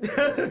 40-something."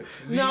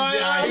 No,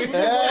 I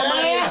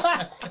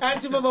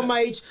answer about my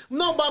age.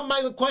 No, but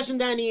my question,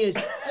 Danny, is...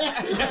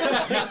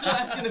 You're still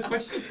asking the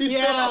question.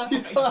 Yeah.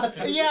 He's still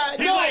asking. Yeah.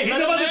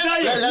 He's about to tell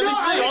you. Let me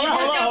speak.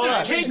 Hold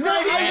on. Cake No,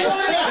 right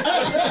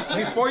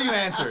here. Before you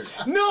answer.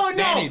 No.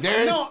 Danny,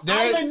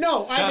 Ivan,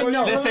 no.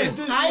 Listen.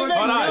 Ivan,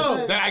 Hold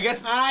on. no. I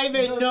guess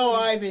Ivan.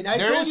 I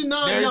told you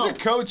no. there's a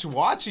coach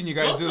watching you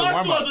guys Don't do the talk to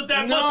us warm-up. with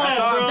that No, mustache,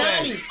 all I'm bro.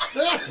 saying.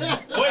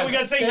 Wait, we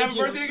gotta say happy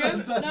you. birthday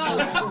again?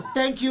 No.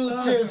 Thank you,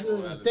 Tiff.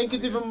 Thank you,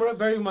 Tiff,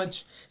 very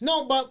much.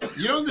 No, but...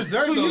 You don't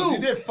deserve To those. you. You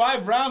did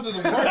 5 rounds of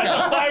the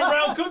workout.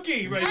 5-round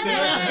cookie right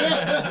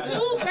there.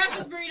 2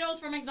 breakfast burritos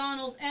from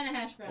McDonald's and a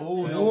hash brown.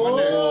 Oh, no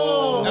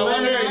Oh, No man.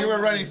 wonder you were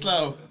running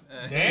slow.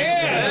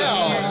 Damn.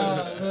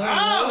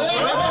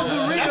 That's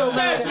burrito,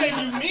 That's man. what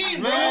you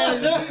mean,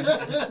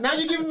 bro. Now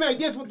you're giving me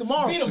ideas for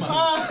tomorrow. No,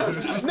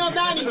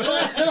 Danny,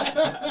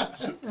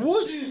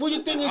 which would you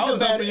think is I the was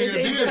better? hoping you were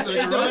gonna do this so you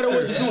Is the better way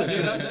to roasted do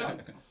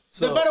it?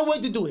 The better way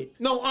to do it.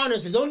 No,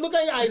 honestly, don't look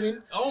at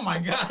Ivan. Oh my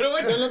God! What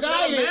Don't look at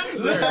Ivan.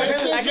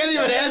 I can't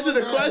even answer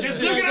the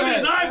question. Look at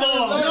his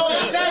eyeballs. No,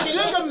 exactly.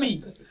 Look at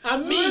me.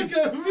 I'm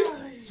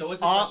me. So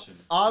what's the question?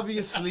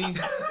 Obviously,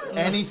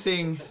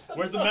 anything.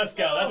 Where's the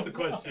mezcal? That's the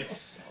question.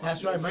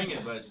 That's right, Bring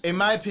it, bud. In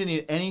my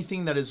opinion,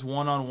 anything that is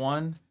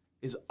one-on-one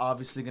is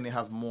obviously going to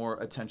have more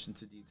attention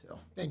to detail.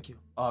 Thank you.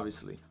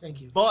 Obviously.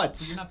 Thank you.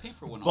 But You're not paying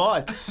for one.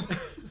 but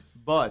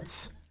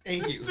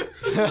Thank you.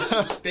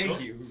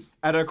 Thank you.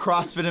 at a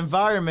CrossFit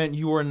environment,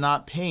 you are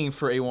not paying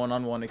for a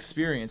one-on-one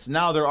experience.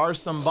 Now, there are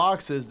some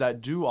boxes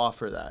that do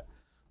offer that.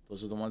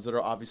 Those are the ones that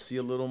are obviously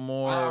a little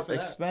more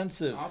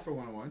expensive. Offer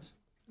one-on-ones.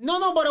 No,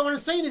 but what I'm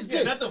saying is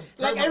this. not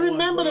the Like, I permanent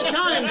remember ones, the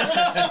times.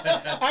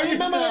 I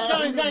remember the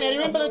times, Danny. I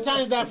remember the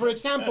times that, for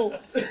example,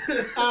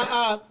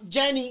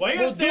 Jenny Why you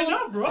will gotta stand do.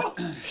 up, bro?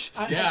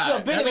 Yeah,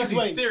 Big that this makes me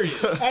way.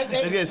 serious.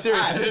 Let's get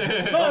serious.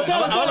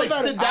 I like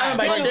sit down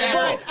by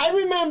chair. I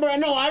remember.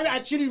 No, I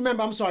actually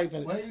remember. I'm sorry,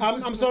 Pedro.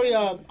 I'm sorry,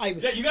 Ivan.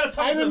 Yeah, you gotta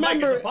talk I to the mic.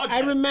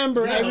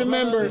 remember.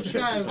 It's a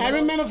podcast. I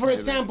remember. For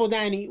example,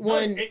 Danny,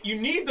 when You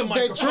need the the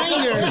microphone.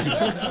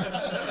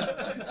 trainer.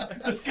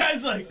 This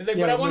guy's like, It's like,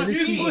 but I want to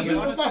this see. is- I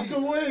wanna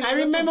see. I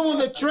remember when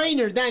the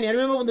trainer, Danny. I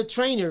remember when the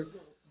trainer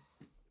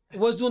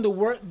was doing the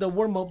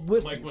warm up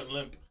with Mike you. went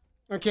limp.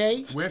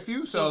 Okay, With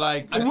you? So,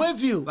 like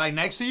with you.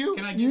 next to you?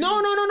 Can I give No.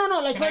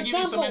 Like, Can for I give you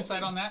some example,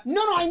 insight on that?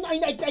 no.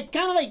 I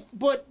kind of like.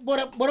 But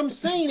what I'm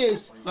saying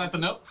is. So that's a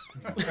no.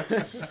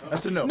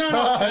 That's a no.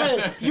 No,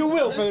 Pedro, you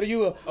will, Pedro, you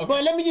will.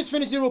 But let me just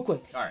finish it real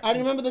quick. All right. I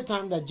remember the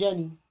time that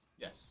Jenny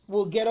Yes.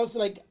 will get us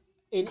like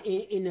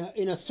in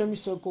a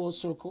semicircle or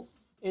circle,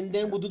 and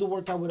then we'll do the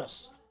workout with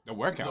us. The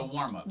workout. The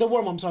warm up. The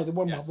warm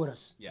up, Yes. with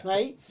us, Yeah.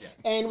 right? Yeah.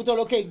 And we thought,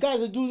 okay, guys,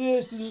 let's do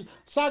this.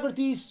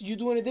 Socrates, you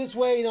doing it this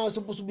way? You know, it's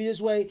supposed to be this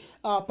way.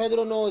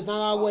 Pedro, no, it's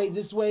not that way.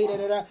 This way,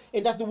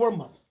 and that's the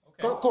warm up.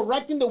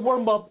 Correcting the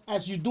warm up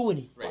as you're doing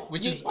it. Right.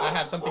 Which is, I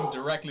have something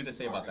directly to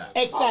say about that.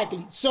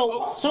 Exactly.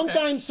 So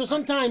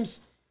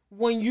sometimes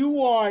when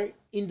you are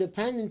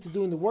independent to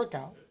doing the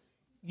workout,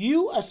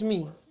 you as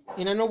me,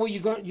 and I know where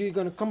you're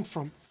gonna come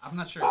from. I'm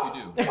not sure if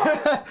you do.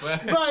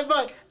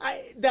 But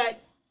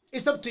that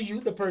it's up to you,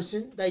 the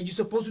person that you're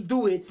supposed to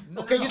do it.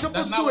 Okay, you're supposed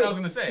that's to not do what it. I was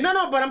gonna say.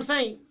 No, but I'm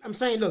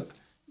saying, look,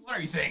 What are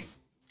you saying?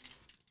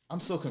 I'm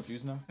so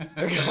confused now.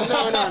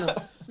 no,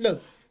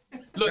 look,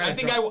 Look, I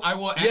think I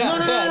will answer.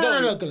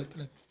 no, look.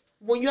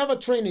 When you have a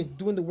trainer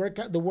doing the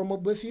workout, the warm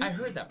up with you, I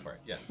heard that part.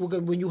 Yes.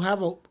 when you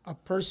have a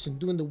person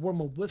doing the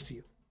warm up with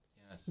you,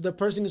 Yes. the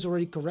person is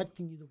already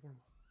correcting you the warm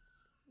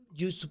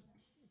up,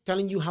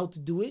 telling you how to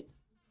do it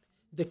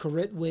the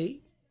correct way,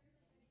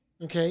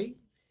 okay,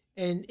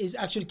 and is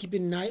actually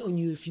keeping an eye on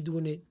you if you're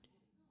doing it.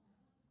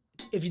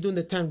 If you're doing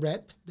the 10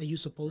 rep that you're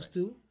supposed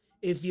to,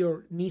 if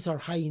your knees are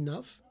high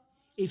enough,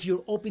 if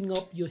you're opening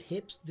up your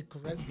hips the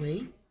correct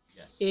way,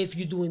 Yes. if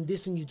you're doing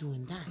this and you're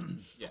doing that.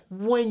 Yeah.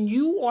 When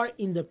you are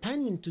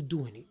independent to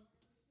doing it,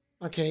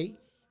 okay,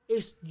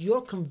 it's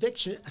your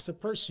conviction as a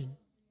person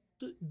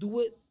to do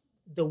it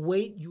the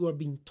way you are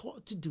being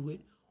taught to do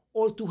it,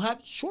 or to have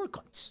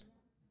shortcuts.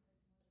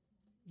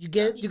 You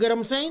get what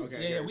I'm saying?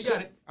 Yeah, we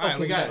got it. All right,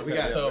 we got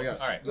it. So, all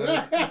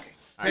right.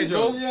 All right.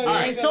 So, all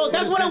right. So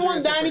that's what I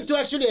want Danny to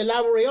actually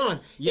elaborate on.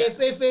 Yeah. If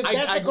that's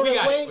the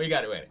correct way. We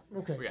got it. Wait.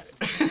 Okay. We got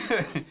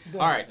it.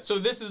 All right. So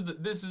this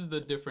is the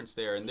difference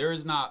there, and there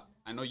is not.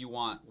 I know you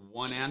want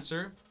one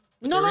answer.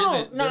 No.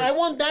 I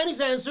want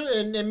Danny's answer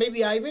and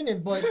maybe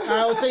Ivan, but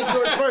I'll take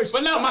yours first.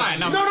 But not mine.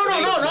 No.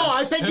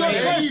 I take yours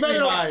first,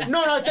 Pedro.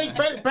 No, I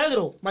take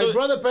Pedro. My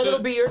brother Pedro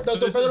Beer. Dr.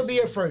 this Pedro is-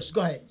 Beer first.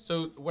 Go ahead.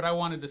 So what I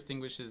want to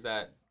distinguish is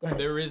that ahead.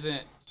 there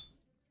isn't,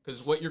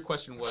 because what your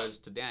question was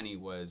to Danny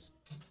was,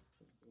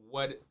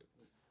 what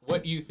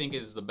do you think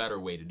is the better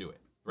way to do it,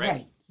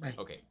 right? Right.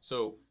 Okay.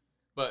 So,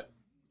 but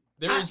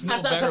there is no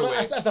as better way.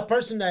 as a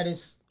person that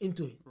is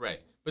into it. Right.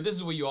 But this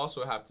is what you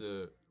also have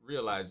to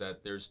realize,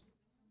 that there's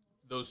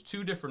those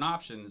two different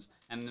options,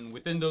 and then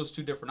within those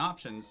two different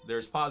options,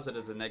 there's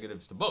positives and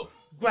negatives to both.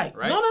 Right.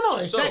 Right? No. So-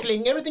 Exactly.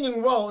 And everything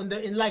in raw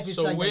in life is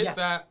So like with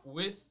that.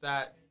 with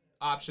that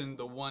option,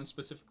 the one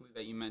specifically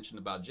that you mentioned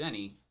about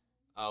Jenny,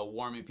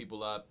 warming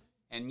people up,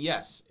 and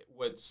yes,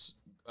 what's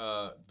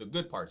the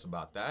good parts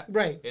about that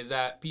Right. is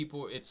that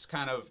it's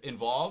kind of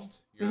involved.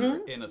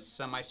 You're in a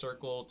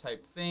semicircle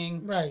type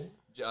thing. Right.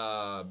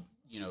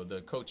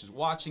 The coach is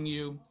watching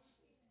you.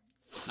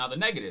 Now the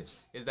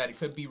negatives is that it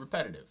could be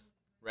repetitive,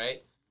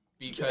 right?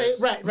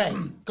 Because Right.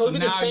 Could be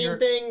the now same you're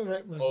thing.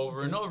 Right.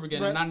 over and over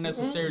again, Right. and not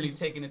necessarily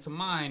taking into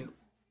mind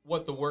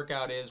what the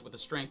workout is, what the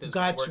strength is,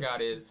 Gotcha. what the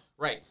workout is.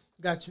 Right.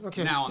 Got you.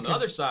 Okay. Now on the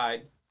other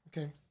side,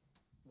 Okay.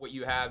 what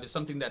you have is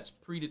something that's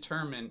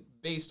predetermined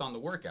based on the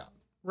workout,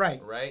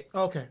 Right. right?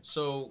 Okay.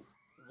 So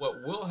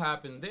what will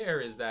happen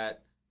there is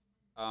that,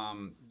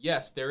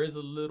 yes, there is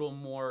a little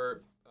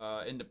more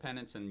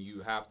independence, and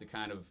you have to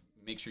kind of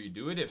make sure you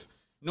do it. If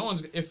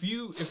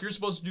you're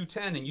supposed to do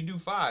 10 and you do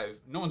 5,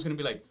 no one's gonna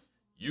be like,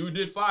 you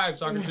did 5,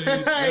 Socrates, you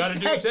gotta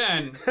do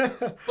 10.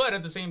 But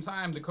at the same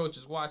time, the coach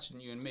is watching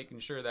you and making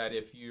sure that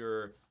if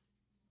you're,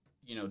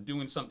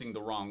 doing something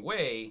the wrong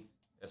way,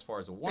 as far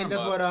as a warm up. And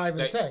that's what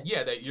Ivan said.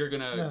 Yeah, that you're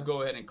gonna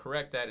go ahead and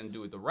correct that and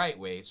do it the right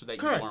way so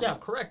that you warm up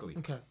correctly.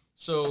 Okay.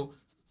 So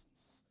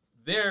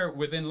there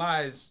within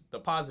lies the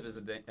positive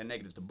and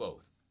negative to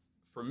both.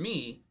 For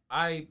me,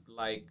 I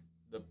like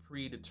the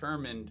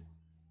predetermined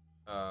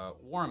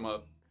warm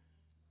up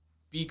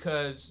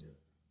because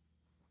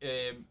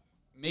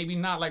maybe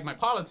not like my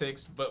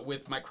politics, but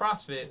with my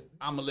CrossFit,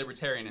 I'm a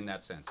libertarian in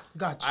that sense.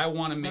 Gotcha. I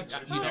want to make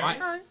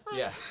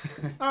yeah.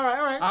 All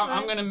right.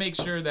 I'm gonna make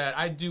sure that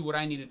I do what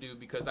I need to do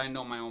because I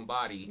know my own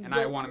body, and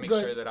I want to make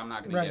sure that I'm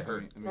not gonna get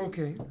hurt.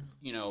 Okay.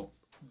 You know,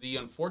 the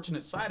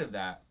unfortunate side of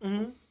that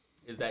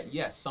is that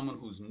yes, someone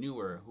who's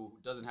newer, who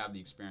doesn't have the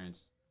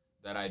experience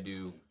that I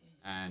do,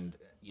 and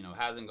you know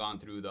hasn't gone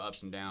through the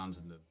ups and downs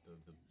and the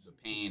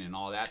pain and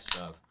all that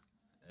stuff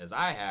as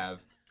I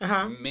have,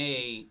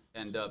 may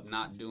end up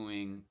not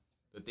doing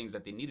the things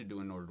that they need to do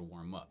in order to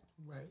warm up.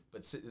 Right.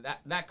 But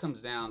that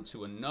comes down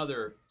to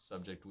another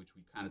subject which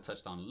we kind of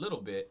touched on a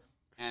little bit.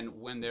 And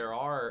when there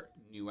are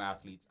new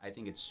athletes, I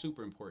think it's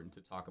super important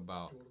to talk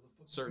about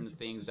certain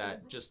things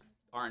that just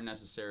aren't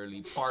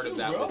necessarily part of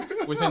that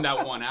within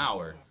that 1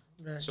 hour.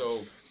 Right. So,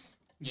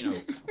 you know,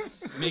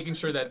 making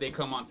sure that they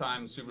come on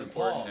time is super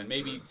important, and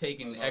maybe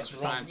taking extra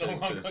time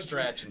to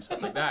stretch and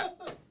stuff like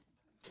that.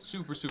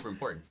 Super, super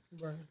important.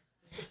 Right.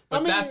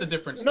 But that's a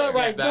different story. No,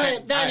 right. Go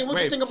ahead, Danny. What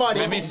do you think about it?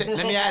 Let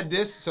me add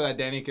this so that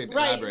Danny can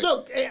elaborate.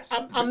 Look,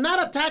 I'm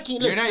not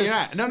attacking. You're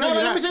not. No, you're not.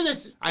 Let me say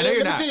this. I know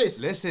you're not. Let me say this.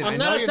 Listen, I'm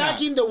not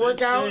attacking the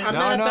workout. I'm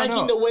not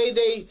attacking the way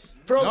they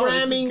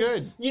programming.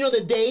 You know,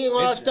 the day and all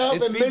that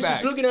stuff. And Mitch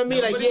is looking at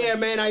me like, yeah,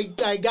 man, I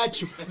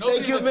got you.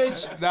 Thank you,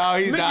 Mitch. No,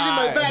 he's Mitch not. is in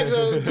my back.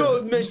 So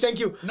good, Mitch. Thank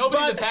you.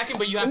 Nobody's attacking,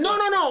 but you have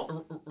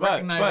to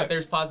recognize that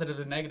there's positive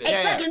and negative.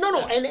 Exactly.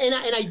 No.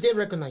 And I did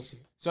recognize it.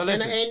 So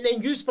listen,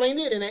 and you explained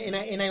it,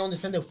 and I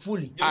understand it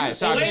fully. All right,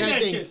 so go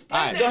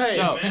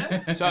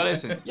ahead. So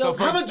listen. Yo,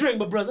 have a drink,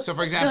 my brother. So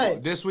for example,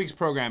 this week's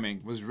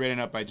programming was written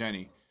up by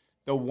Jenny.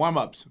 The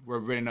warm-ups were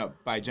written up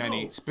by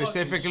Jenny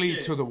specifically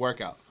to the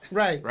workout.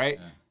 Right. Right.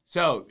 Yeah.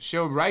 So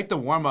she'll write the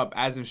warm up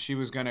as if she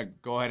was gonna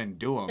go ahead and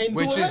do them,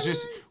 which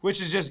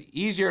is just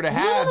easier to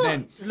have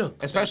than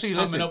especially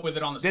coming up with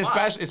it on the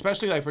spot.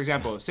 Especially like for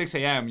example, 6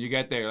 a.m. you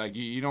get there like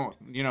you don't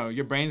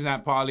your brain's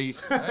not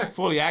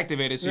fully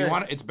activated, so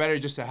it's better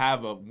just to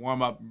have a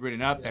warm up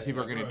written up that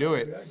people are gonna do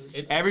it.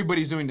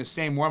 Everybody's doing the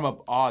same warm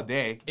up all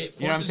day. You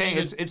know what I'm saying?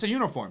 It's a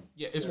uniform.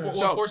 Yeah, it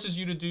forces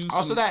you to do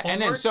also that,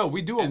 and then so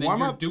we do a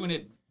warm up, doing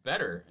it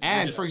better.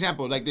 And for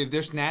example, like if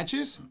there's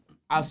snatches.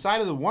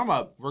 Outside of the warm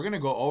up, we're gonna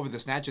go over the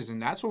snatches,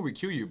 and that's when we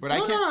cue you. But I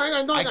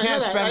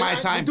can't spend my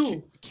time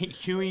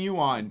cueing you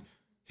on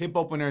hip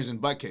openers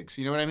and butt kicks.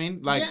 You know what I mean?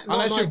 Like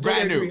unless you're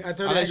brand new,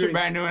 you're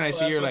brand new, and I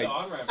see you're like,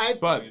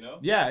 but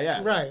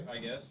yeah, right. I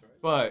guess, right.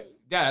 But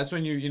yeah, that's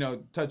when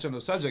you touch on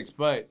those subjects.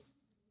 But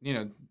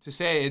to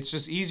say it's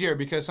just easier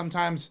because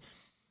sometimes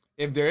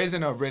if there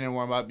isn't a written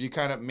warm up, you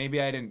kind of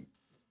maybe I didn't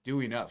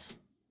do enough.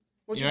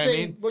 You know what I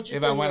mean?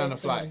 If I went on the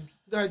fly.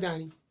 Go ahead,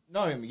 Danny.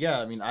 No, I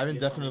mean, Ivan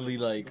definitely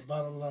like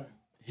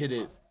hit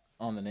it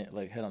on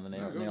the head on the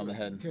nail on the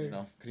head. Okay.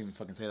 Couldn't even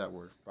fucking say that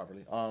word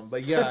properly.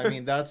 But yeah, I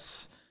mean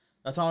that's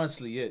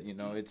honestly it.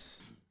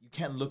 It's you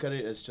can't look at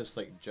it as just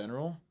like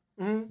general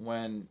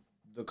when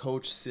the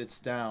coach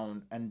sits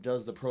down and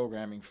does the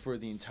programming for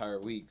the entire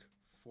week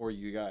for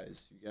you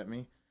guys. You get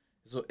me?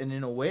 So and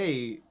in a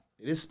way,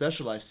 it is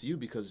specialized to you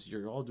because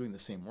you're all doing the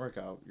same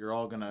workout. You're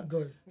all gonna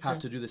have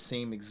to do the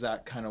same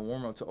exact kind of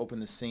warm up to open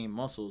the same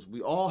muscles.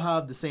 We all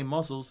have the same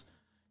muscles.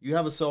 You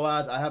have a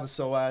psoas, I have a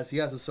psoas, he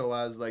has a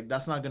psoas. Like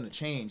that's not gonna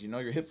change.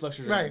 Your hip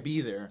flexors are gonna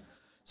be there.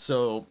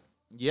 So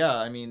yeah,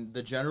 I mean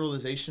the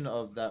generalization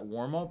of that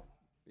warm up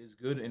is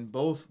good in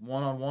both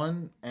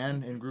 1-on-1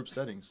 and in group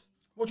settings.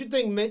 What you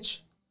think,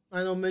 Mitch?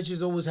 I know Mitch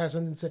always has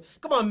something to say.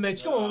 Come on,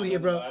 Mitch. Come on over here,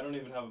 bro. I don't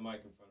even have a mic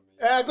in front of me.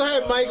 Go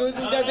ahead, Mike. We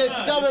got this.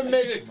 Come on,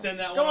 Mitch.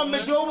 Come on,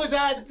 Mitch. You always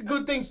had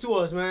good things to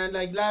us, man.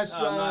 Like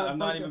last. I'm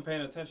not even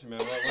paying attention,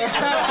 man.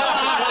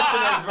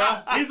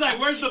 He's like,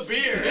 "Where's the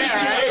beer?"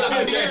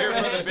 I'm here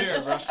for the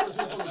beer, bro.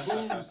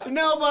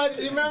 No, but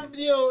remember,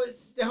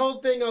 the whole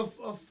thing of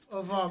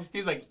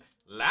He's like,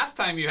 last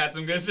time you had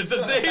some good shit to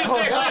say.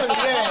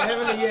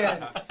 Definitely,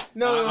 yeah.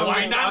 No.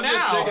 Why not I'm now?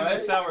 just digging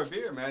this sour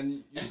beer,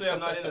 man. You say I'm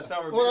not in a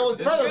sour beer. Well, that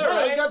was brother.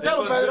 You gotta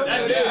tell him, brother.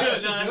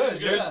 That's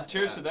good.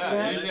 Cheers to that.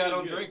 Yeah. Usually I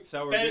don't drink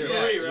sour Spanish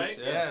beer. Marie, right?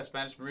 Yeah,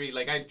 Spanish Marie.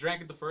 Like I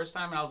drank it the first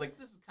time and I was like,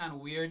 this is kind of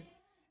weird.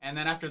 And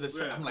then after this,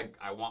 I'm like,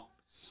 I want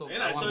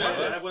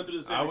I went through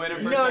the same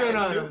experience.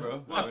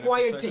 No.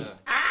 Acquired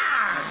taste.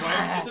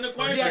 It's an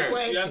acquired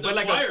taste. But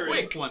like a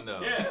quick one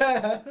though.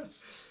 Yeah.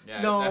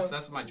 Yeah, no,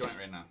 that's my joint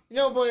right now.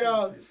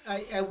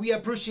 But we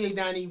appreciate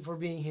Danny for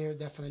being here,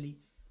 definitely.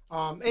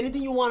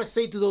 Anything you want to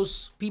say to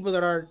those people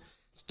that are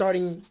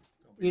starting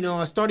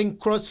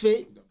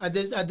CrossFit at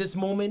this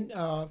moment?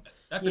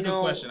 That's a good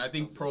question. I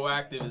think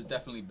proactive is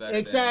definitely better.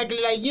 Exactly,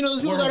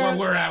 those people that are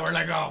we're at. We're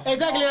like, oh,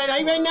 exactly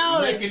right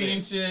now. Rickety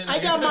and shit. I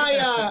got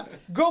my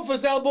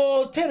gopher's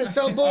elbow, tennis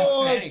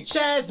elbow,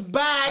 chest,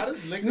 back,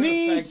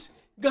 knees.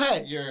 Go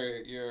ahead.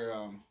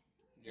 Your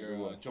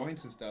your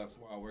joints and stuff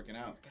while working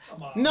out.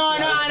 No.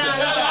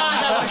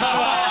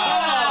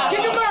 Kick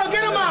him out.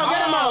 Get him out.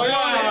 Get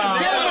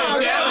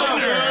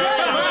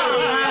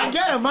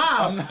him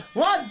out.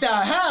 What the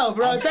hell,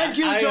 bro? Thank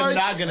you, George. I am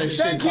not gonna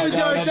Thank shit you,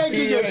 George. Thank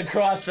you, George.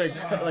 CrossFit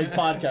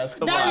podcast.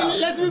 Come Daddy, on.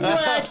 let's be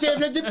proactive.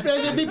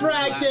 Let's be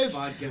proactive.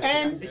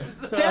 And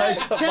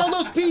tell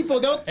those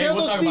people. Tell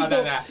those people.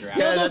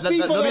 Tell those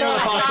people that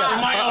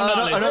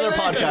are Another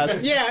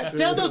podcast. Yeah,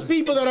 tell those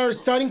people that are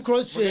starting We're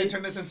gonna CrossFit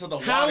turn this into the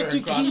how water to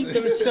keep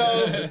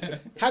themselves.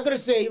 How can I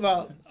say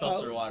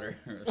Seltzer water.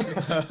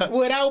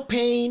 without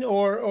pain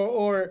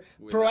or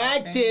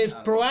proactive,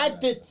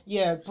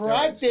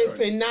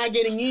 and not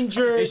getting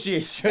injured.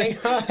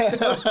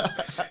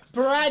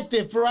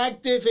 proactive,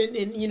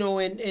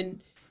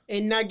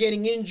 and not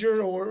getting injured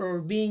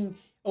or being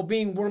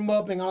warm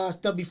up and all that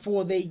stuff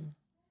before they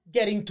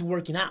get into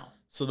working out.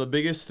 So the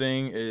biggest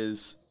thing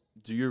is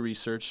do your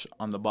research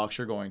on the box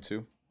you're going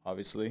to,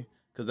 obviously,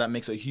 because that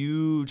makes a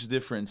huge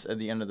difference at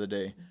the end of the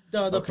day.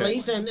 The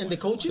place and the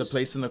coaches? The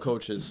place and the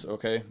coaches,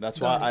 okay? That's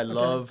why I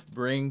love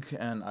Brink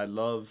and I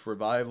love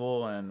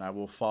Revival, and I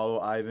will follow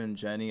Ivan,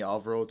 Jenny,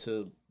 Alvaro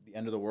to the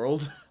end of the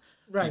world.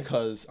 Right.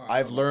 Because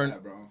I've learned...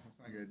 That, bro. That's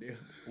not a good deal.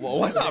 Well,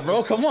 why not,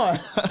 bro? Come on.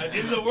 At the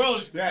end of the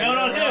world, count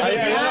on him.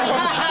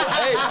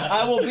 Hey,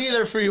 I will be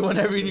there for you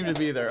whenever you need to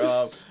be there.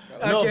 No,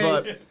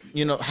 but,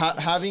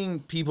 having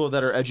people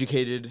that are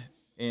educated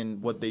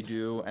in what they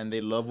do and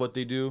they love what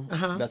they do,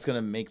 that's going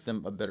to make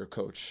them a better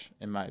coach,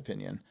 in my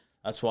opinion.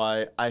 That's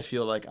why I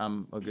feel like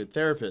I'm a good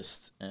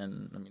therapist.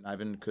 And, I mean,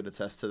 Ivan could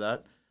attest to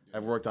that.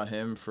 I've worked on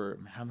him for,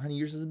 how many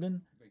years has it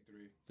been? Like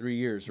 3. 3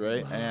 years,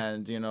 right? Wow.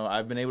 And,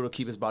 I've been able to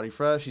keep his body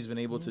fresh. He's been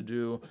able to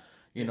do,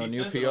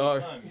 new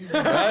PR.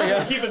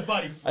 Keep his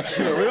body fresh.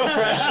 Real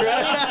fresh,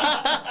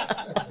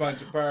 right?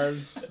 Bunch of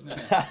pervs.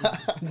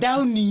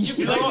 Downy.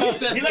 He likes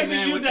to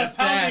use that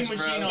pounding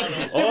machine on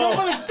him.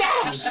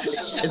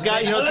 It's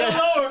got, A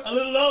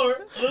little lower.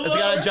 It's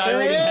got a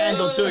gyrating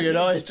handle too, it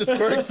just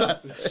works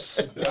that way.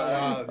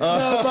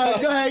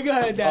 But go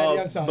ahead, Daddy.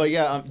 I'm sorry. But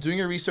yeah, doing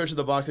your research at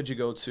the box that you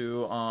go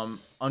to,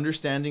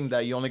 understanding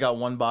that you only got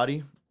one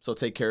body, so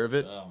take care of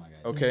it. Oh my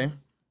god. Okay,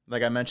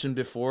 like I mentioned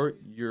before,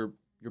 your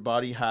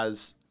body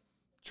has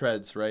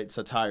treads, right? It's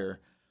a tire.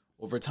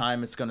 Over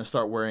time, it's gonna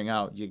start wearing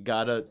out. You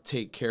gotta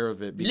take care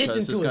of it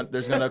because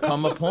there's gonna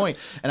come a point.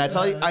 And I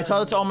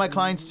tell it to all my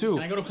clients too.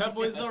 Can I go to Pep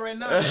Boys though right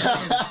now?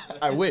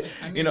 I wish.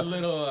 need a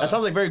little, that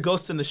sounds like very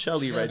Ghost in the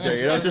Shelley right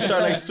there. Just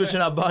start like switching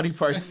out body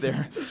parts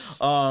there.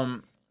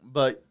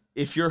 But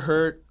if you're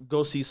hurt,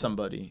 go see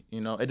somebody.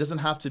 It doesn't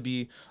have to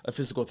be a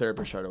physical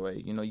therapist right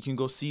away. You can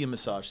go see a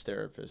massage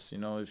therapist.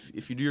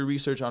 If you do your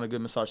research on a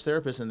good massage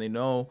therapist and they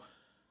know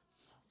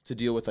to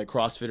deal with like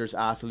CrossFitters,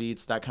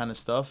 athletes, that kind of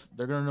stuff,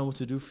 they're gonna know what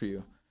to do for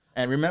you.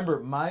 And remember,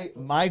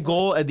 my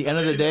goal at the end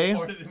of the day,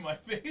 Farted in my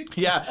face.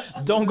 yeah,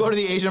 don't go to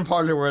the Asian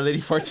parlor where a lady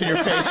farts in your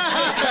face.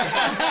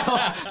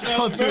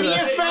 don't do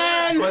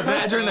that. Was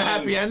that during the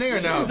happy ending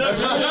or no? I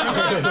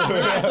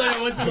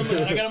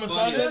got a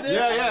massage that day.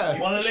 Yeah.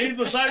 While the ladies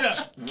massage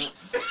up.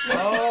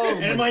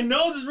 And my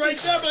nose is right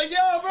there. I'm like,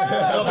 yo, bro.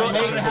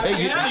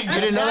 Hey, you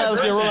didn't know that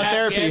was the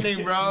aromatherapy.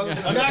 Ending, bro.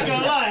 I'm not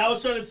gonna lie. I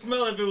was trying to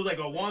smell if it was like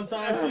a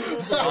wonton.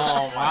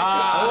 Oh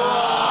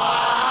wow!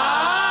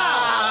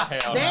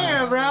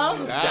 Damn, bro.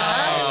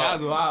 That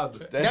was wild.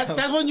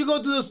 That's when you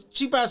go to those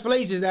cheap ass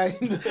places that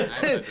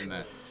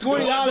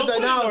 $20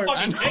 an hour.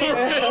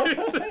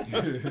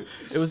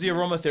 It was the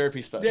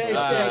aromatherapy special. Yeah,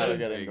 exactly.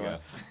 There you go.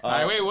 All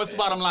right, wait. What's the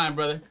bottom line,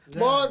 brother?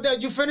 Well,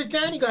 did you finish,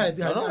 Danny? Go ahead.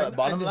 No,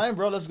 bottom line,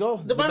 bro. Let's go.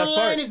 The bottom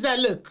line is that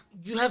look,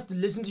 you have to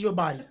listen to your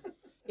body.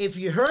 If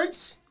it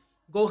hurts,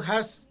 go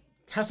have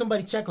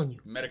somebody check on you.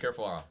 Medicare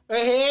for all.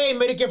 Hey,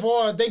 Medicare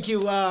for all. Thank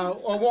you,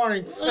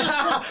 Warren.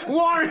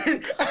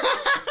 Warren.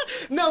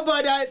 No,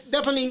 but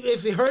definitely,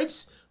 if it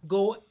hurts,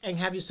 go and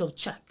have yourself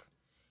check.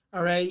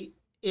 All right.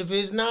 If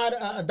it's not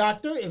a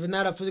doctor, if it's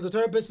not a physical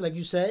therapist, like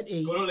you said,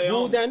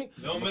 Danny,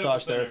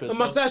 massage therapist. a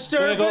massage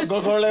therapist.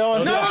 Go to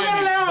Leon. No, go to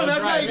Leon.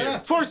 That's like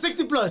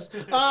 460 plus.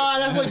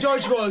 That's where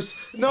George goes.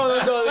 No,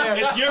 don't go there.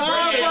 It's your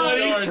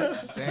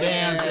birthday,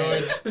 Damn,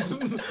 George.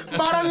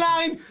 Bottom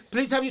line,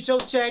 please have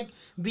yourself checked.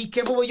 Be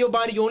careful with your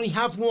body. You only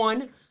have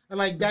one,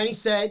 like Danny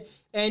said,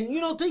 and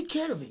take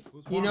care of it.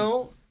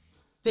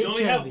 Take You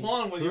only care have of it.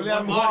 Juan with your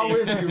one body.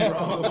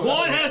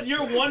 Juan has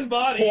your one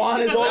body.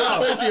 Juan is always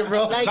with you,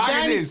 bro. Like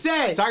Danny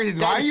said. Socrates,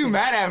 why are you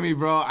mad at me,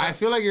 bro? I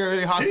feel like you're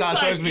really hostile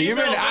towards me. You've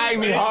been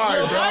eyeing me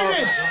hard, bro.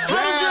 Ivan, have a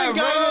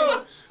drink,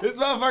 Ivan. This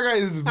motherfucker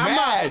is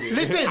mad.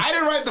 Listen. I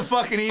didn't write the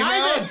fucking email.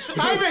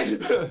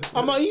 Ivan,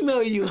 I'm gonna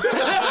email you.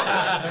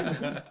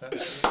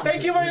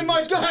 Thank you very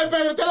much. Go ahead,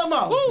 Pedro. Tell them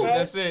all. Woo,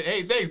 that's it.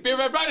 Hey, thanks. Beer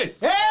Red Friday.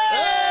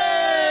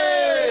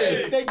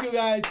 Hey! Thank you,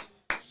 guys.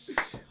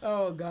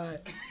 Oh, God.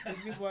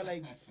 These people are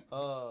like... That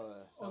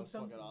was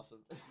fucking awesome.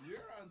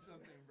 You're on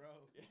something, bro.